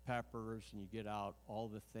peppers, and you get out all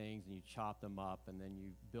the things, and you chop them up, and then you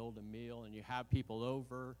build a meal, and you have people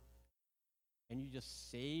over, and you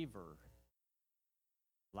just savor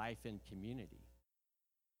life in community.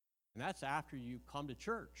 And that's after you come to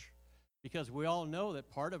church, because we all know that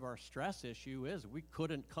part of our stress issue is we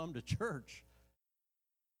couldn't come to church.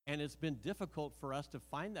 And it's been difficult for us to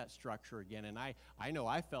find that structure again. And I know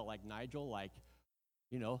I felt like Nigel,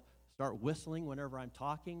 start whistling whenever I'm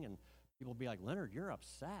talking, and people be like, Leonard, you're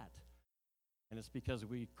upset. And it's because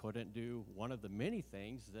we couldn't do one of the many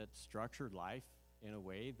things that structured life in a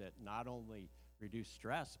way that not only reduced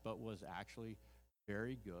stress, but was actually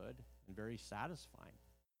very good and very satisfying.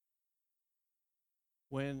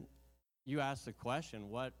 When you ask the question,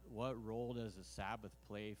 what role does the Sabbath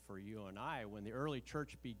play for you and I? When the early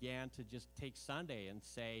church began to just take Sunday and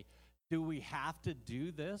say, do we have to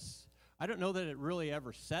do this? I don't know that it really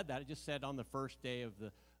ever said that. It just said on the first day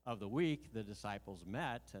of the week, the disciples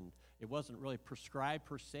met, and it wasn't really prescribed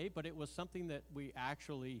per se, but it was something that we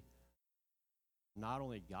actually not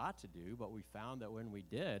only got to do, but we found that when we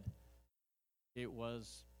did, it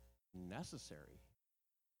was necessary.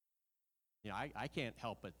 I can't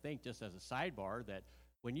help but think, just as a sidebar, that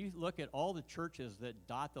when you look at all the churches that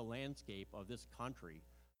dot the landscape of this country,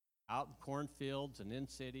 out in cornfields and in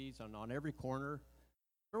cities and on every corner,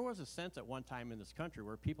 there was a sense at one time in this country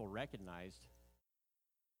where people recognized,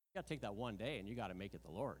 you got to take that one day and you got to make it the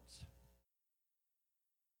Lord's.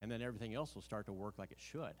 And then everything else will start to work like it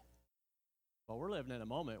should. But we're living in a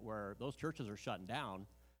moment where those churches are shutting down,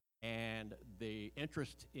 and the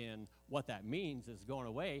interest in what that means is going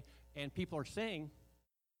away, and people are saying,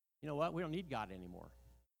 you know what, we don't need God anymore.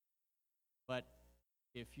 But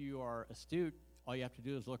if you are astute, all you have to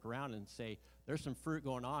do is look around and say, there's some fruit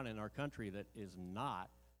going on in our country that is not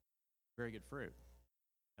very good fruit.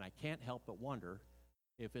 And I can't help but wonder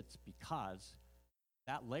if it's because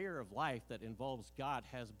that layer of life that involves God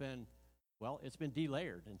has been, it's been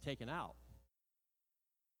delayered and taken out.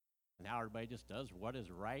 And now everybody just does what is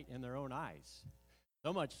right in their own eyes.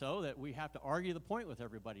 So much so that we have to argue the point with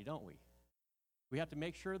everybody, don't we? We have to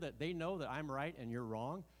make sure that they know that I'm right and you're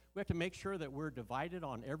wrong. We have to make sure that we're divided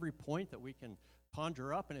on every point that we can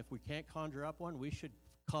conjure up, and if we can't conjure up one, we should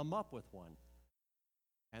come up with one.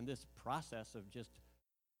 And this process of just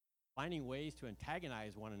finding ways to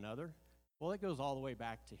antagonize one another, well, it goes all the way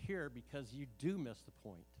back to here because you do miss the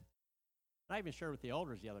point. And I even shared with the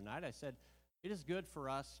elders the other night, I said, it is good for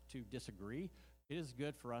us to disagree. It is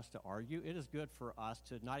good for us to argue. It is good for us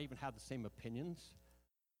to not even have the same opinions,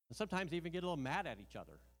 and sometimes even get a little mad at each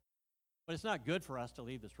other. But it's not good for us to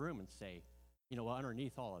leave this room and say, you know, well,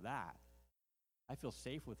 underneath all of that, I feel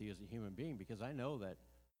safe with you as a human being because I know that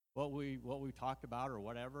what we talked about or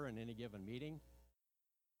whatever in any given meeting,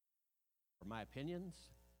 or my opinions,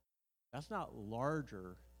 that's not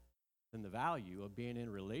larger than the value of being in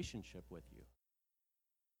relationship with you.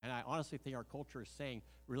 And I honestly think our culture is saying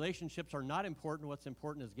relationships are not important. What's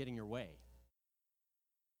important is getting your way.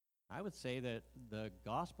 I would say that the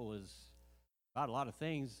gospel is about a lot of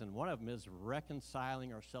things, and one of them is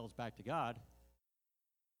reconciling ourselves back to God.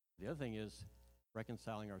 The other thing is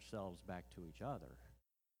reconciling ourselves back to each other.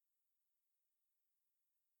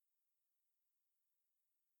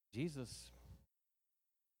 Jesus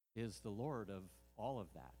is the Lord of all of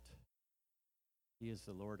that. He is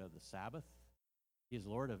the Lord of the Sabbath. He is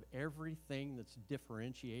Lord of everything that's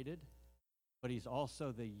differentiated, but he's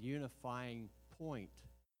also the unifying point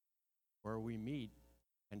where we meet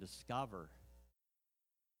and discover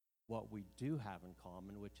what we do have in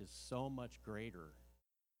common, which is so much greater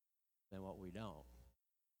than what we don't.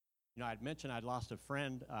 You know, I'd mentioned I'd lost a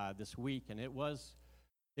friend this week, and it was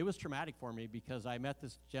traumatic for me because I met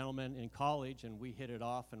this gentleman in college, and we hit it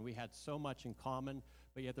off, and we had so much in common,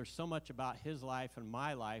 but yet there's so much about his life and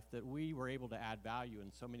my life that we were able to add value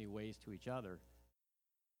in so many ways to each other.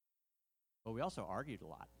 But we also argued a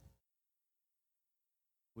lot.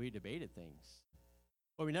 We debated things.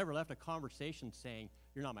 But we never left a conversation saying,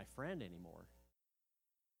 you're not my friend anymore.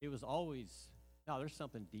 It was always, no, there's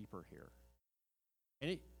something deeper here.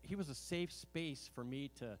 And he was a safe space for me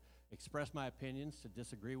to express my opinions, to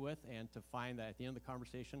disagree with, and to find that at the end of the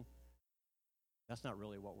conversation, that's not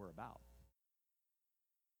really what we're about.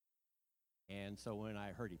 And so when I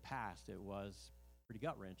heard he passed, it was pretty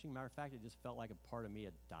gut-wrenching. Matter of fact, it just felt like a part of me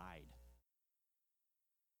had died.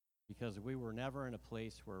 Because we were never in a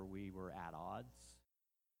place where we were at odds.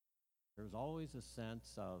 There was always a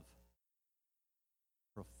sense of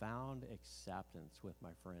profound acceptance with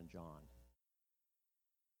my friend John.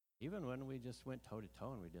 Even when we just went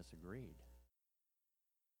toe-to-toe and we disagreed.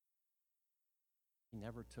 He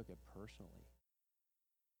never took it personally.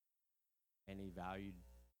 And he valued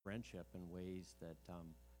friendship in ways that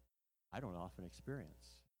I don't often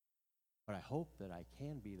experience. But I hope that I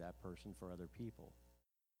can be that person for other people.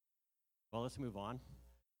 Well, let's move on.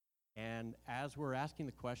 And as we're asking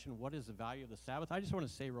the question, what is the value of the Sabbath? I just want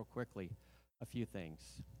to say real quickly a few things.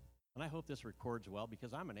 And I hope this records well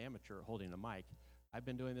because I'm an amateur at holding a mic. I've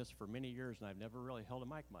been doing this for many years, and I've never really held a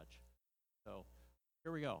mic much. So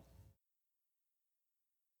here we go.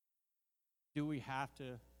 Do we have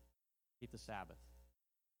to keep the Sabbath?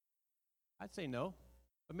 I'd say no,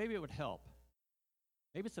 but maybe it would help.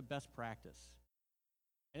 Maybe it's a best practice.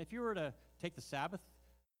 And if you were to take the Sabbath,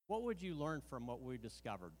 what would you learn from what we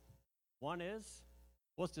discovered? One is,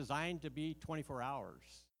 well, it's designed to be 24 hours.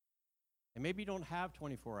 And maybe you don't have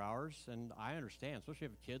 24 hours, and I understand, especially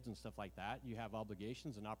if you have kids and stuff like that. You have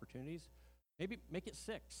obligations and opportunities. Maybe make it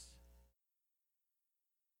 6.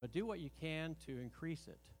 But do what you can to increase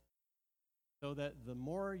it so that the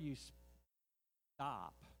more you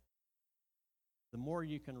stop, the more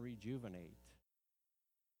you can rejuvenate.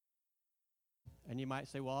 And you might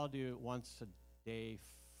say, well, I'll do it once a day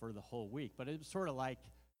for the whole week. But it's sort of like,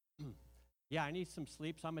 yeah, I need some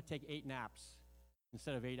sleep, so I'm going to take 8 naps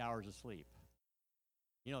instead of 8 hours of sleep.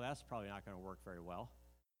 You know, that's probably not going to work very well.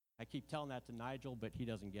 I keep telling that to Nigel, but he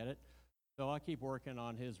doesn't get it. So I'll keep working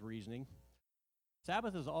on his reasoning.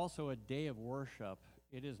 Sabbath is also a day of worship.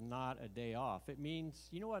 It is not a day off. It means,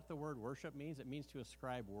 you know what the word worship means? It means to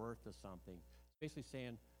ascribe worth to something. It's basically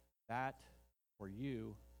saying that or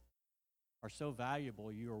you are so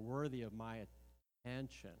valuable, you are worthy of my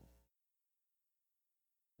attention.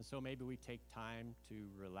 And so maybe we take time to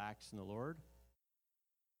relax in the Lord,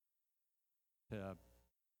 to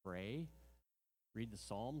pray, read the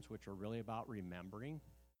Psalms, which are really about remembering,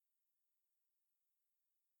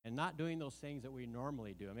 and not doing those things that we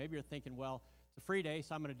normally do. And maybe you're thinking, well, it's a free day,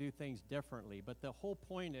 so I'm going to do things differently. But the whole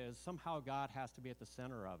point is somehow God has to be at the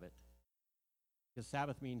center of it. Because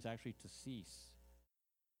Sabbath means actually to cease.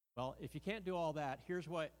 Well, if you can't do all that, here's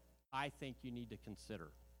what I think you need to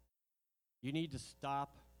consider. You need to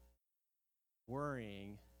stop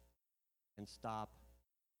worrying and stop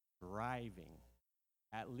driving.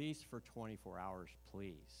 at least for 24 hours,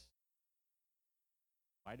 please.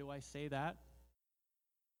 Why do I say that?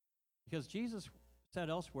 Because Jesus said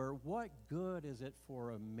elsewhere, what good is it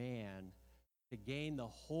for a man to gain the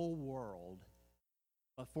whole world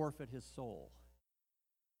but forfeit his soul?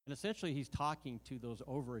 And essentially, he's talking to those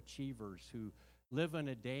overachievers who live in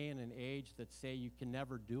a day and an age that say you can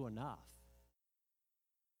never do enough.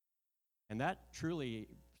 And that truly,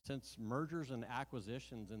 since mergers and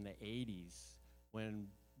acquisitions in the 80s, when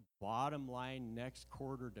bottom line next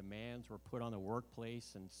quarter demands were put on the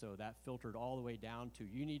workplace, and so that filtered all the way down to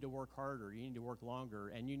you need to work harder, you need to work longer,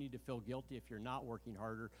 and you need to feel guilty if you're not working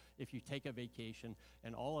harder, if you take a vacation,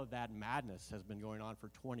 and all of that madness has been going on for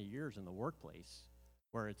 20 years in the workplace,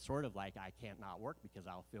 where it's sort of like I can't not work because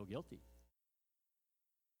I'll feel guilty.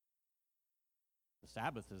 The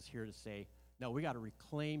Sabbath is here to say, no, we got to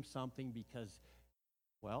reclaim something because,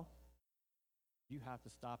 well, you have to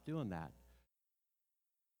stop doing that.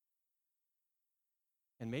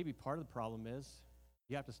 And maybe part of the problem is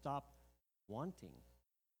you have to stop wanting.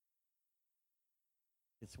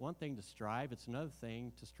 It's one thing to strive. It's another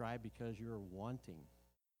thing to strive because you're wanting.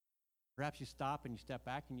 Perhaps you stop and you step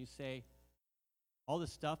back and you say, all the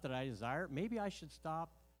stuff that I desire, maybe I should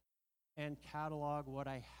stop and catalog what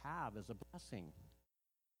I have as a blessing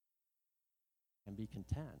and be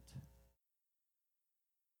content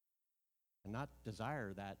and not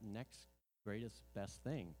desire that next greatest, best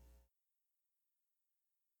thing.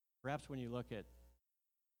 Perhaps when you look at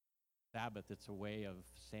Sabbath, it's a way of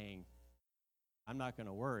saying, I'm not going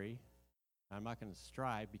to worry, I'm not going to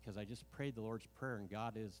strive because I just prayed the Lord's Prayer and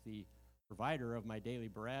God is the provider of my daily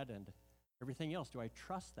bread and everything else. Do I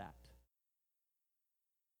trust that?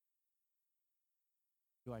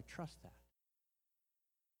 Do I trust that?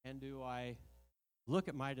 And do I look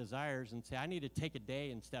at my desires and say, I need to take a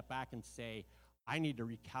day and step back and say, I need to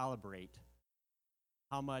recalibrate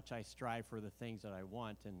how much I strive for the things that I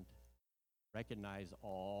want and recognize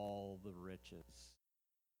all the riches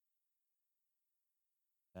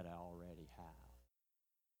that I already have.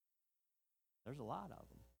 There's a lot of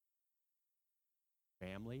them.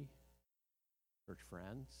 Family, church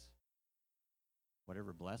friends,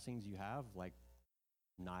 whatever blessings you have, like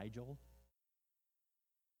Nigel,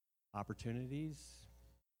 opportunities.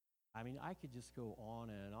 I mean, I could just go on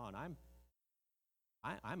and on.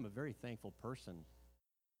 I'm a very thankful person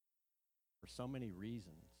for so many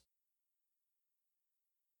reasons.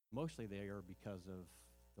 Mostly they are because of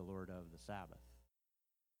the Lord of the Sabbath.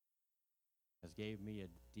 Has gave me a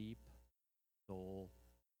deep soul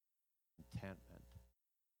contentment.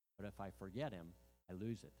 But if I forget him, I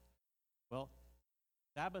lose it. Well,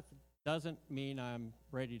 Sabbath doesn't mean I'm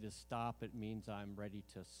ready to stop. It means I'm ready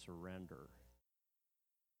to surrender.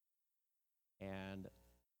 And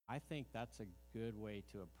I think that's a good way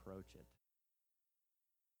to approach it.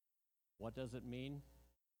 What does it mean?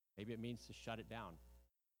 Maybe it means to shut it down.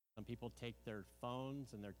 Some people take their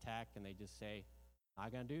phones and their tech and they just say, I'm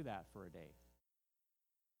not going to do that for a day.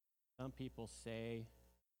 Some people say,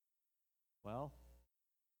 well,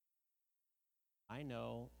 I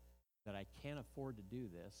know that I can't afford to do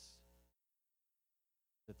this,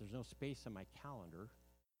 that there's no space in my calendar,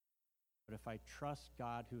 but if I trust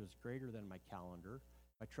God who is greater than my calendar,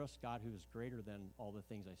 if I trust God who is greater than all the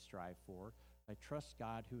things I strive for, if I trust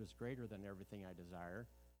God who is greater than everything I desire,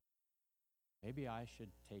 maybe I should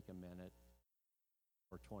take a minute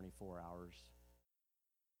or 24 hours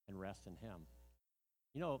and rest in him.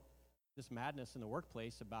 You know, this madness in the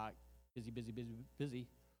workplace about busy,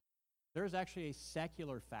 there's actually a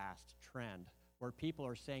secular fast trend where people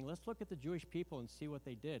are saying, let's look at the Jewish people and see what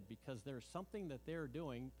they did, because there's something that they're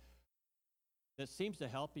doing that seems to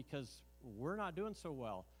help because we're not doing so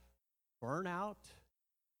well. Burnout,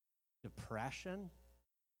 depression,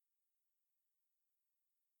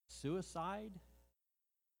 suicide,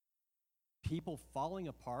 people falling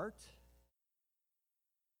apart.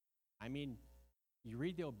 I mean, you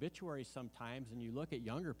read the obituaries sometimes and you look at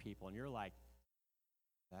younger people and you're like,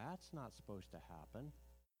 that's not supposed to happen.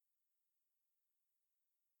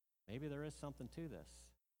 Maybe there is something to this.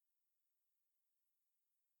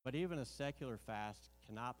 But even a secular fast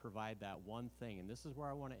cannot provide that one thing, and this is where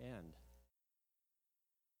I want to end.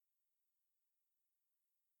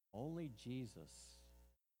 Only Jesus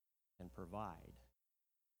can provide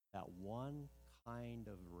that one kind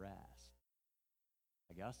of rest.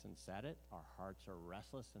 Augustine said it, our hearts are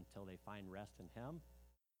restless until they find rest in him.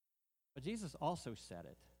 But Jesus also said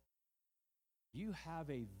it. You have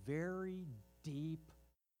a very deep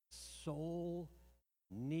soul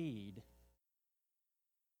need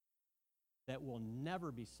that will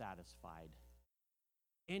never be satisfied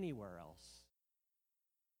anywhere else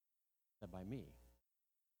than by me.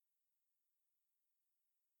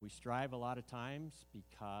 We strive a lot of times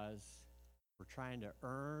because we're trying to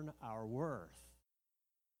earn our worth.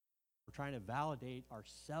 We're trying to validate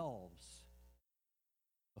ourselves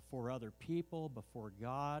before other people, before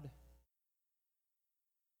God.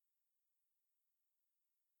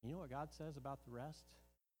 You know what God says about the rest?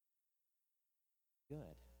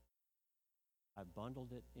 Good. I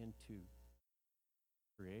bundled it into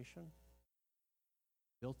creation,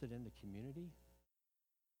 built it into community,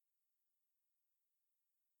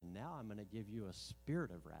 and now I'm going to give you a spirit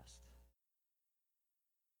of rest.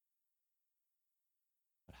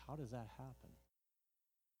 But how does that happen?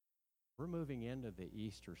 We're moving into the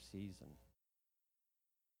Easter season.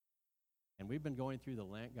 And we've been going through the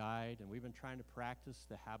Lent guide, and we've been trying to practice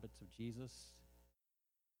the habits of Jesus.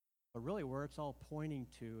 But really where it's all pointing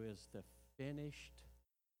to is the finished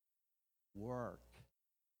work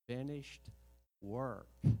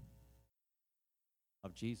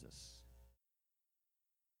of Jesus.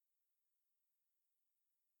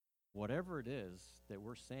 Whatever it is that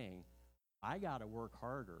we're saying, I got to work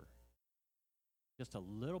harder, just a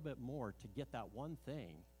little bit more to get that one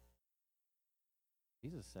thing.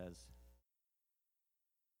 Jesus says,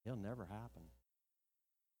 it'll never happen.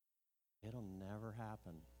 It'll never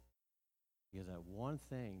happen. Because that one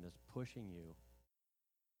thing that's pushing you,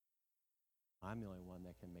 I'm the only one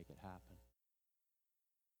that can make it happen.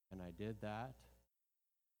 And I did that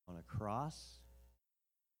on a cross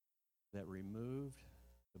that removed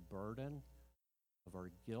the burden of our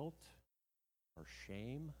guilt, our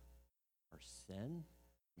shame, our sin.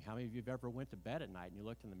 I mean, how many of you have ever went to bed at night and you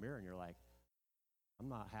looked in the mirror and you're like, I'm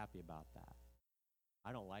not happy about that.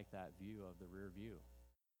 I don't like that view of the rear view.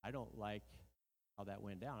 I don't like how that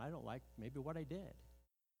went down. I don't like maybe what I did.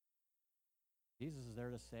 Jesus is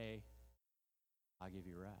there to say, I'll give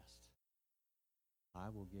you rest. I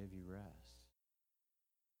will give you rest.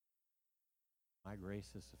 My grace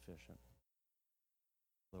is sufficient.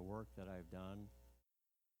 The work that I've done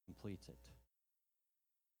completes it.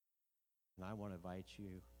 And I want to invite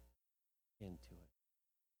you into it.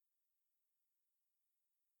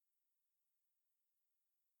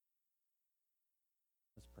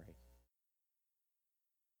 Let's pray.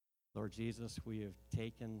 Lord Jesus, we have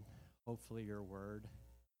taken, hopefully, your word,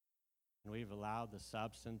 and we've allowed the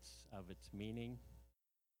substance of its meaning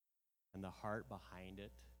and the heart behind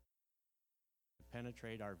it to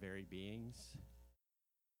penetrate our very beings.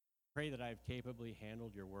 Pray that I've capably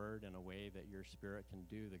handled your word in a way that your Spirit can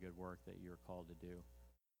do the good work that you're called to do.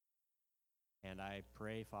 And I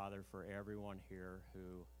pray, Father, for everyone here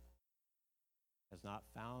who has not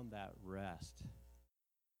found that rest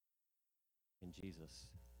in Jesus.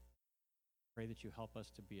 Pray that you help us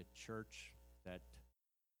to be a church that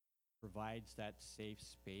provides that safe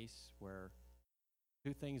space where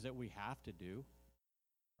two things that we have to do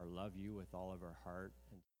are love you with all of our heart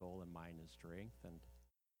and soul and mind and strength, and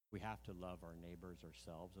we have to love our neighbors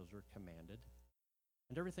ourselves. Those are commanded.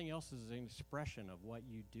 And everything else is an expression of what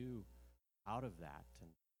you do out of that. And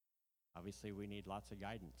obviously we need lots of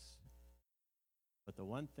guidance. But the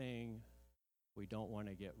one thing we don't want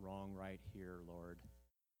to get wrong right here, Lord,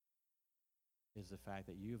 is the fact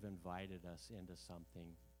that you've invited us into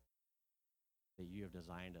something that you have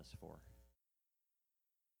designed us for.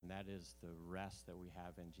 And that is the rest that we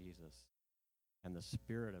have in Jesus and the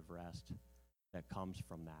spirit of rest that comes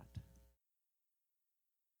from that.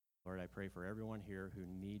 Lord, I pray for everyone here who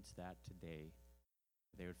needs that today,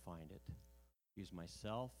 they would find it. Use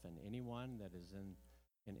myself and anyone that is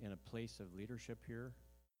in a place of leadership here,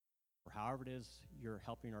 or however it is you're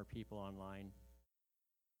helping our people online,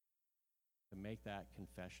 to make that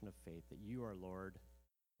confession of faith that you are Lord,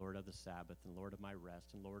 Lord of the Sabbath, and Lord of my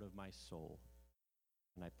rest, and Lord of my soul.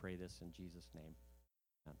 And I pray this in Jesus' name.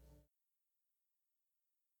 Amen.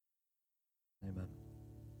 Amen.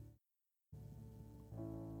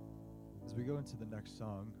 As we go into the next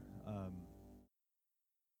song,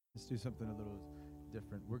 let's do something a little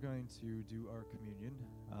different. We're going to do our communion.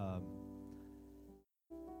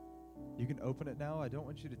 You can open it now. I don't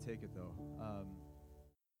want you to take it, though.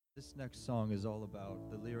 This next song is all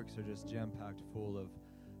about, the lyrics are just jam-packed full of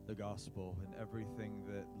the gospel and everything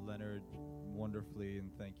that Leonard wonderfully,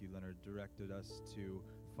 and thank you, Leonard, directed us to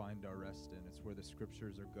find our rest in. It's where the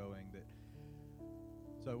scriptures are going.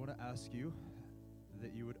 So I want to ask you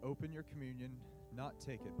that you would open your communion, not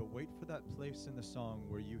take it, but wait for that place in the song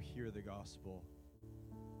where you hear the gospel.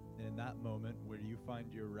 And in that moment where you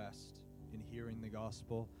find your rest in hearing the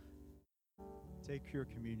gospel, take your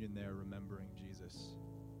communion there, remembering Jesus.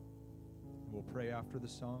 And we'll pray after the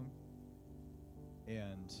song,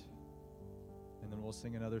 and then we'll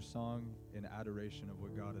sing another song in adoration of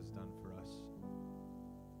what God has done for us.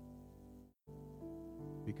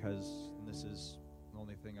 because, and this is the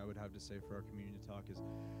only thing I would have to say for our communion talk, is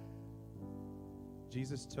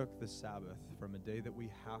Jesus took the Sabbath from a day that we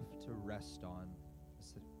have to rest on,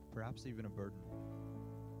 perhaps even a burden,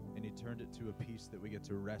 and he turned it to a peace that we get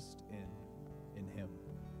to rest in him.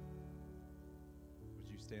 Would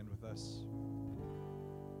you stand with us?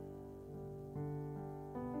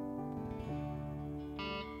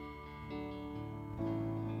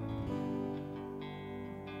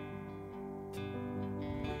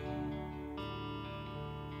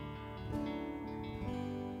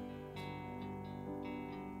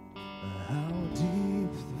 How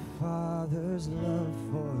deep the Father's love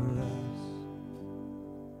for us,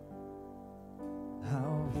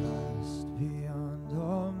 how vast beyond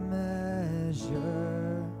all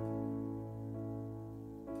measure,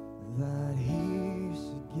 that he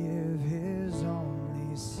should give his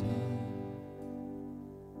only Son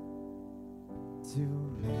to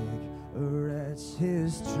make a wretch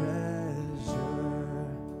his treasure.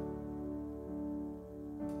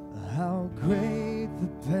 How great the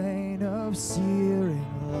pain of searing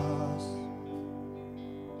loss.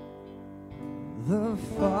 The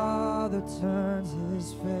Father turns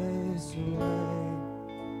his face away,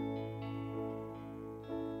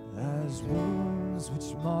 as wounds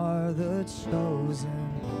which mar the chosen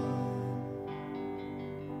one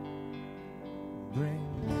bring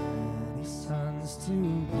many sons to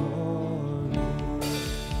glory.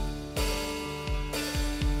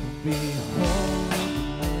 Behold,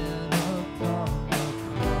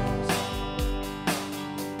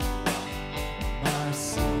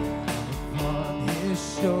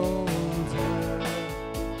 shoulder,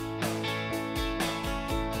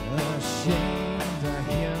 ashamed I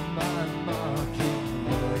hear my mocking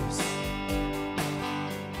voice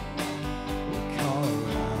call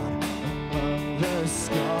out among the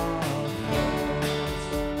scoffers,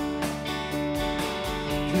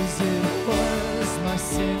 'cause it was my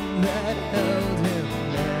sin that held him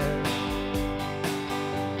there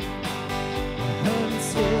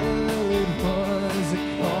until it was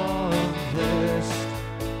accomplished.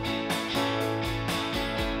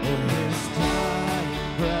 His dying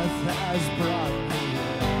breath has brought me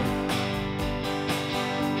life.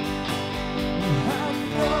 I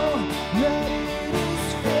know that it is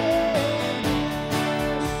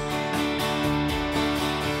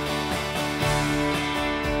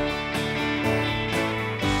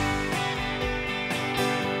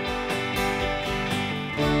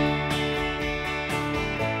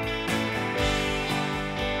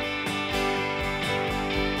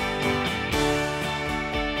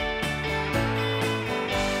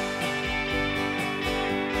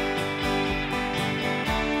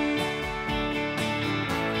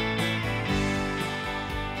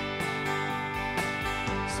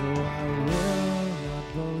so I will not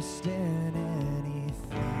boast in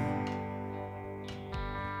anything.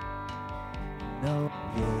 No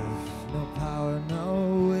gift, no power, no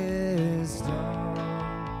wisdom.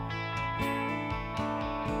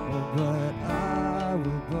 Oh, but I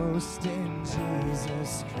will boast in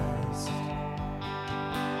Jesus Christ,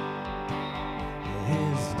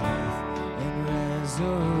 his death and resurrection.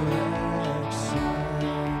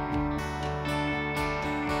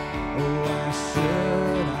 Oh, why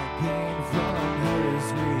should I gain from his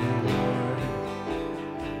reward?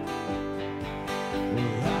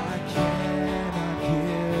 Well, I cannot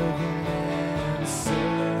give an answer.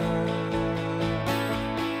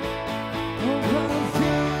 Oh, but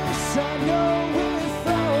this I know with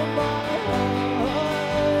all my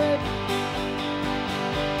heart,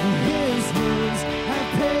 his wounds have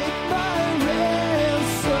paid my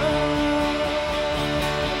ransom.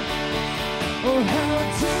 Oh, how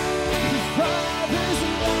deep the Father's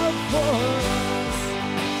love for us,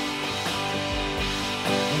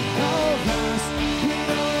 and how vast beyond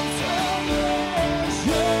all measure.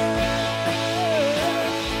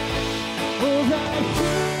 Oh, that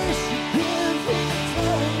he should give his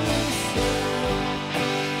only Son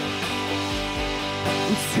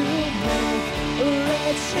to make a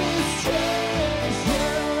wretch his treasure.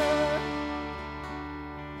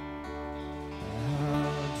 How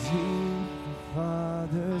deep the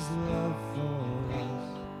Father's love for us,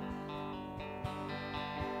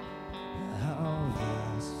 how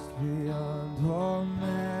vast beyond all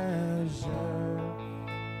measure,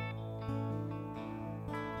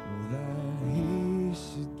 that he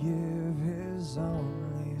should give his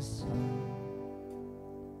only Son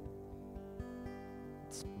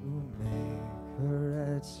to make a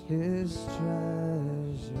wretch his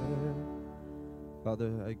treasure. Father,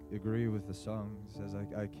 I agree with the song. It says,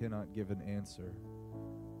 I cannot give an answer,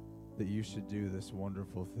 that you should do this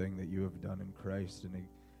wonderful thing that you have done in Christ. And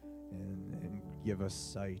and give us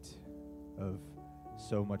sight of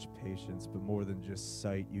so much patience, but more than just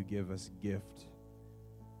sight, you give us gift.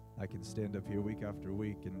 I can stand up here week after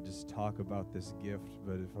week and just talk about this gift,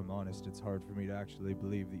 but if I'm honest, it's hard for me to actually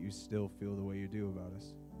believe that you still feel the way you do about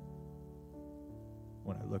us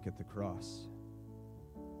when I look at the cross.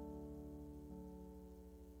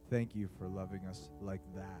 Thank you for loving us like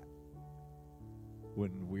that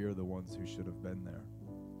when we're the ones who should have been there.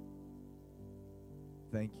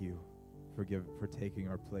 Thank you for taking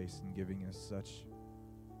our place and giving us such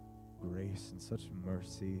grace and such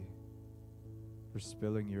mercy, for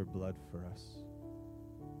spilling your blood for us.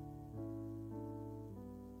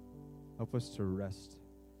 Help us to rest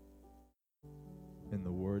in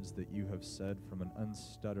the words that you have said from an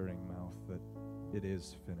unstuttering mouth, that it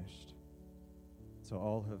is finished. So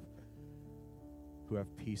all who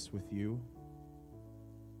have peace with you,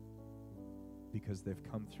 because they've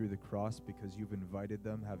come through the cross, because you've invited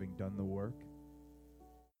them, having done the work,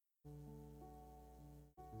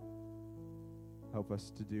 help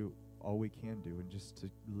us to do all we can do and just to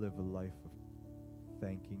live a life of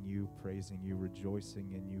thanking you, praising you,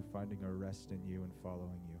 rejoicing in you, finding our rest in you, and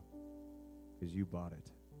following you, because you bought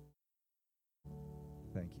it.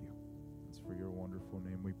 Thank you. It's for your wonderful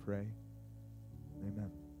name we pray.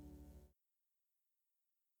 Amen.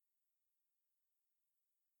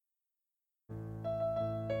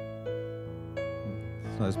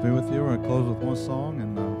 It's nice being with you. We're going to close with one song,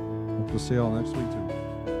 and hope we'll see you all next week too.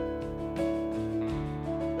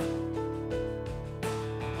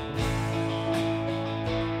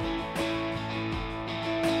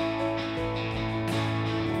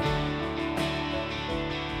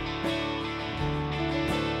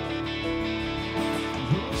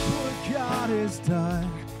 Done.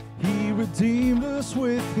 He redeemed us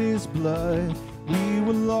with his blood. We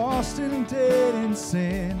were lost and dead in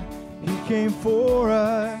sin. He came for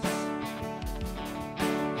us.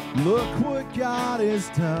 Look what God has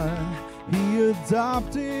done. He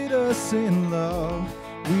adopted us in love.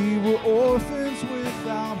 We were orphans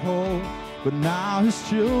without hope, but now his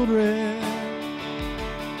children.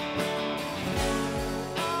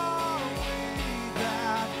 Are we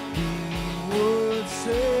that he would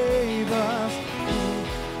save us?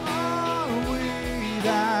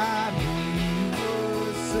 That he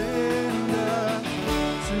would send us.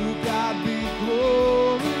 To God be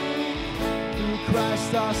glory through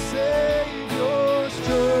Christ our Savior's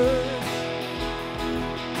church,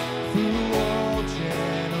 through all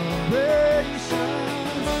generations.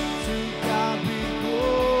 To God be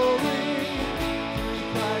glory through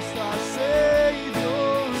Christ our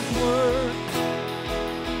Savior's work,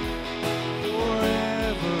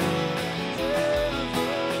 forever and ever.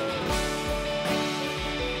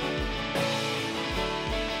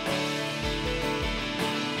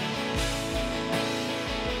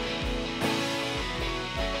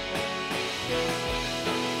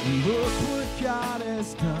 Look what God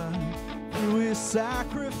has done. Through his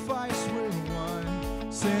sacrifice we're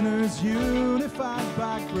one. Sinners unified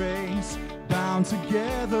by grace, bound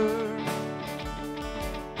together.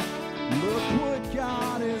 Look what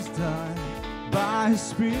God has done. By his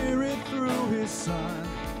Spirit through his Son,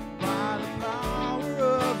 by the power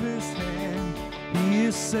of his hand, he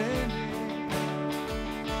is sending.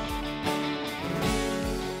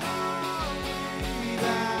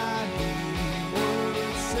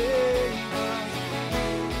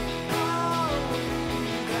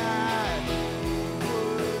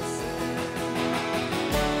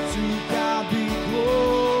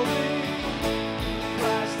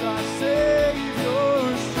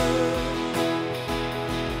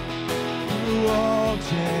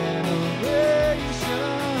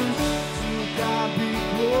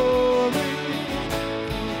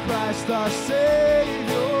 Our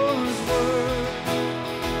Savior's word,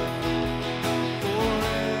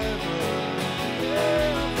 forever and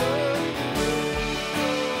ever.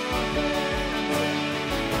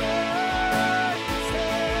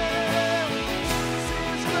 See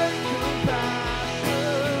his great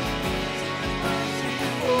compassion, see his mercy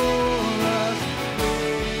for us.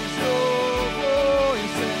 Raise your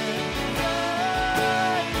voice and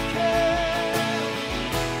thank him.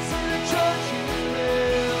 See the church you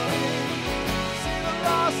live.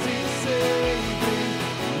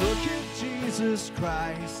 Look at Jesus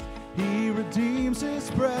Christ. He redeems his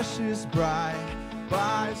precious bride.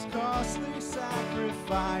 By his costly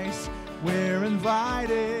sacrifice we're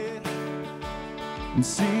invited, and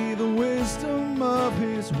see the wisdom of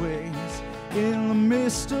his ways in the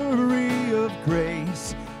mystery of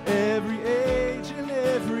grace. Every age and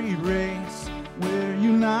every race we're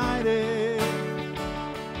united.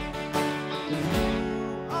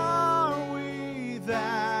 Who are we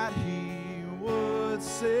that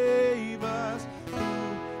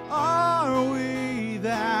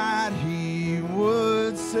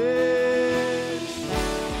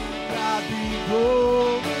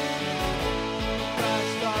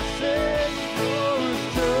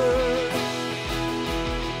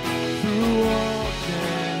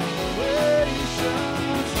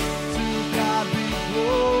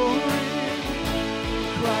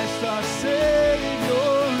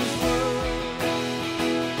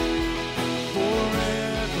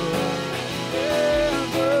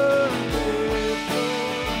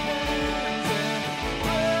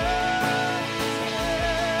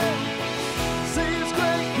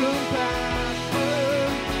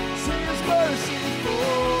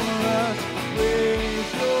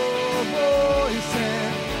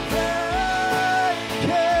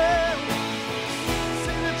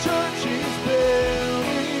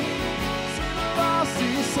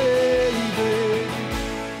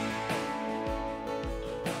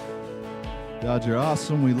God, you're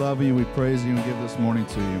awesome. We love you. We praise you and give this morning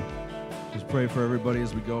to you. Just pray for everybody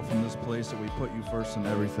as we go from this place that we put you first in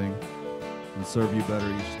everything and serve you better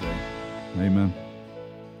each day. Amen.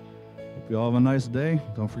 Hope you all have a nice day.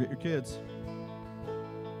 Don't forget your kids.